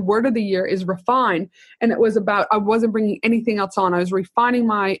actually word of the year is refine. And it was about, I wasn't bringing anything else on. I was refining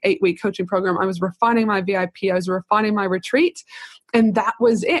my 8-week coaching program. I was refining my VIP. I was refining my retreat. And that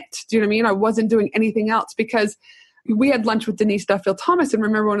was it. Do you know what I mean? I wasn't doing anything else because we had lunch with Denise Duffield Thomas. And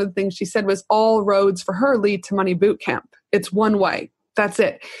remember, one of the things she said was all roads for her lead to Money Boot Camp. It's one way. That's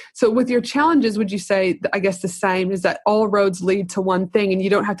it. So with your challenges, would you say, I guess the same is that all roads lead to one thing and you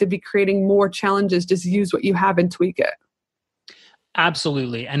don't have to be creating more challenges, just use what you have and tweak it?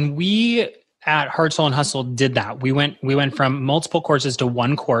 Absolutely. And we at Heart, Soul, and Hustle did that. We went from multiple courses to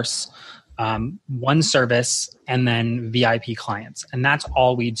one course, one service, and then VIP clients. And that's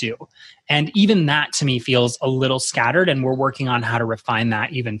all we do. And even that to me feels a little scattered, and we're working on how to refine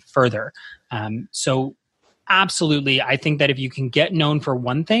that even further. So absolutely. I think that if you can get known for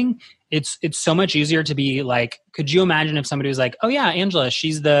one thing, it's so much easier to be like, could you imagine if somebody was like, oh yeah, Angela,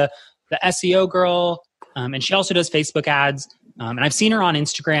 she's the SEO girl. And she also does Facebook ads. And I've seen her on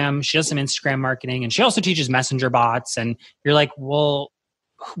Instagram. She does some Instagram marketing and she also teaches messenger bots. And you're like, well,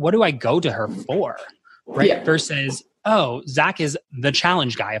 what do I go to her for? Right. Yeah. Versus, oh, Zach is the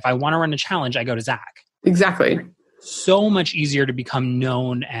challenge guy. If I want to run a challenge, I go to Zach. Exactly. So much easier to become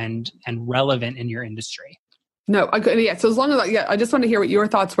known and relevant in your industry. No, yeah. So as long as I just want to hear what your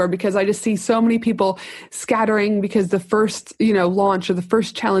thoughts were, because I just see so many people scattering because the first, launch or the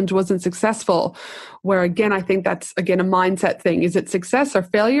first challenge wasn't successful. Where again, I think that's again a mindset thing. Is it success or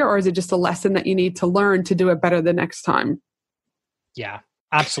failure, or is it just a lesson that you need to learn to do it better the next time? Yeah,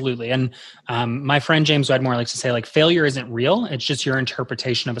 absolutely. And my friend James Wedmore likes to say, like, failure isn't real. It's just your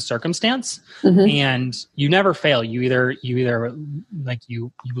interpretation of a circumstance. Mm-hmm. And you never fail. You either like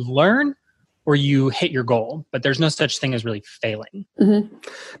you learn or you hit your goal, but there's no such thing as really failing. Mm-hmm.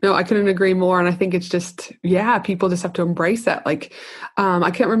 No, I couldn't agree more. And I think it's just, people just have to embrace that. Like,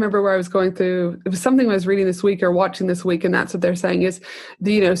 I can't remember where I was going through. It was something I was reading this week or watching this week. And that's what they're saying is,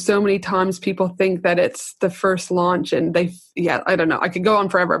 so many times people think that it's the first launch and I don't know. I could go on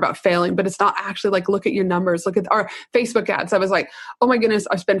forever about failing, but it's not actually. Like, look at your numbers, look at our Facebook ads. I was like, oh my goodness,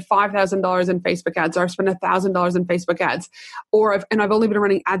 I spent $5,000 in Facebook ads, or I spent $1,000 in Facebook ads, I've only been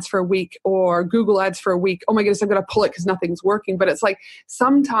running ads for a week, or Google ads for a week. Oh my goodness, I'm going to pull it because nothing's working. But it's like,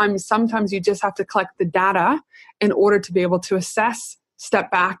 sometimes you just have to collect the data in order to be able to assess,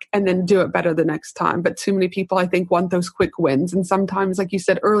 step back, and then do it better the next time. But too many people, I think, want those quick wins. And sometimes, like you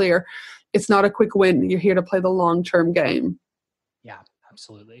said earlier, it's not a quick win. You're here to play the long-term game. Yeah,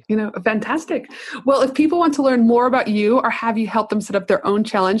 absolutely. Fantastic. Well, if people want to learn more about you or have you help them set up their own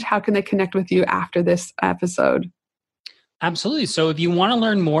challenge, how can they connect with you after this episode? Absolutely. So if you want to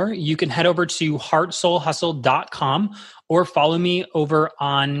learn more, you can head over to heartsoulhustle.com or follow me over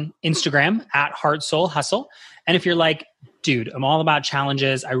on Instagram at heartsoulhustle. And if you're like, dude, I'm all about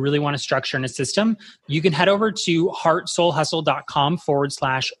challenges, I really want to structure in a system, you can head over to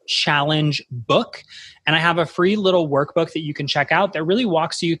heartsoulhustle.com/challenge book. And I have a free little workbook that you can check out that really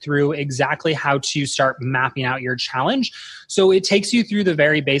walks you through exactly how to start mapping out your challenge. So it takes you through the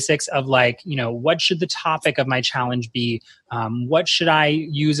very basics of what should the topic of my challenge be? What should I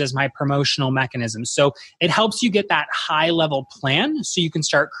use as my promotional mechanism? So it helps you get that high level plan so you can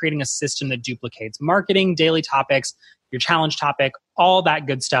start creating a system that duplicates marketing, daily topics, your challenge topic, all that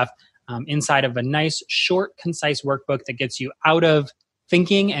good stuff inside of a nice, short, concise workbook that gets you out of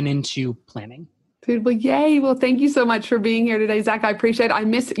thinking and into planning. Well, yay. Well, thank you so much for being here today, Zach. I appreciate it. I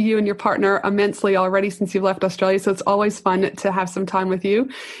miss you and your partner immensely already since you've left Australia. So it's always fun to have some time with you,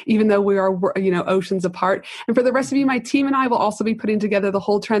 even though we are, oceans apart. And for the rest of you, my team and I will also be putting together the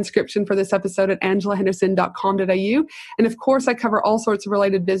whole transcription for this episode at angelahenderson.com.au. And of course, I cover all sorts of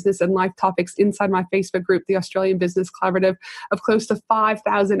related business and life topics inside my Facebook group, the Australian Business Collaborative, of close to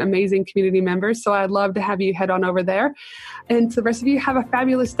 5,000 amazing community members. So I'd love to have you head on over there. And to the rest of you, have a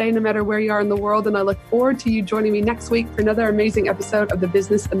fabulous day no matter where you are in the world. And and I look forward to you joining me next week for another amazing episode of the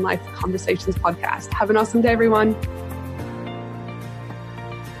Business and Life Conversations podcast. Have an awesome day, everyone.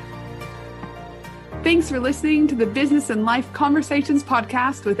 Thanks for listening to the Business and Life Conversations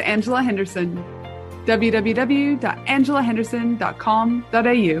podcast with Angela Henderson.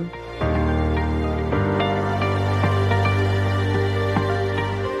 www.angelahenderson.com.au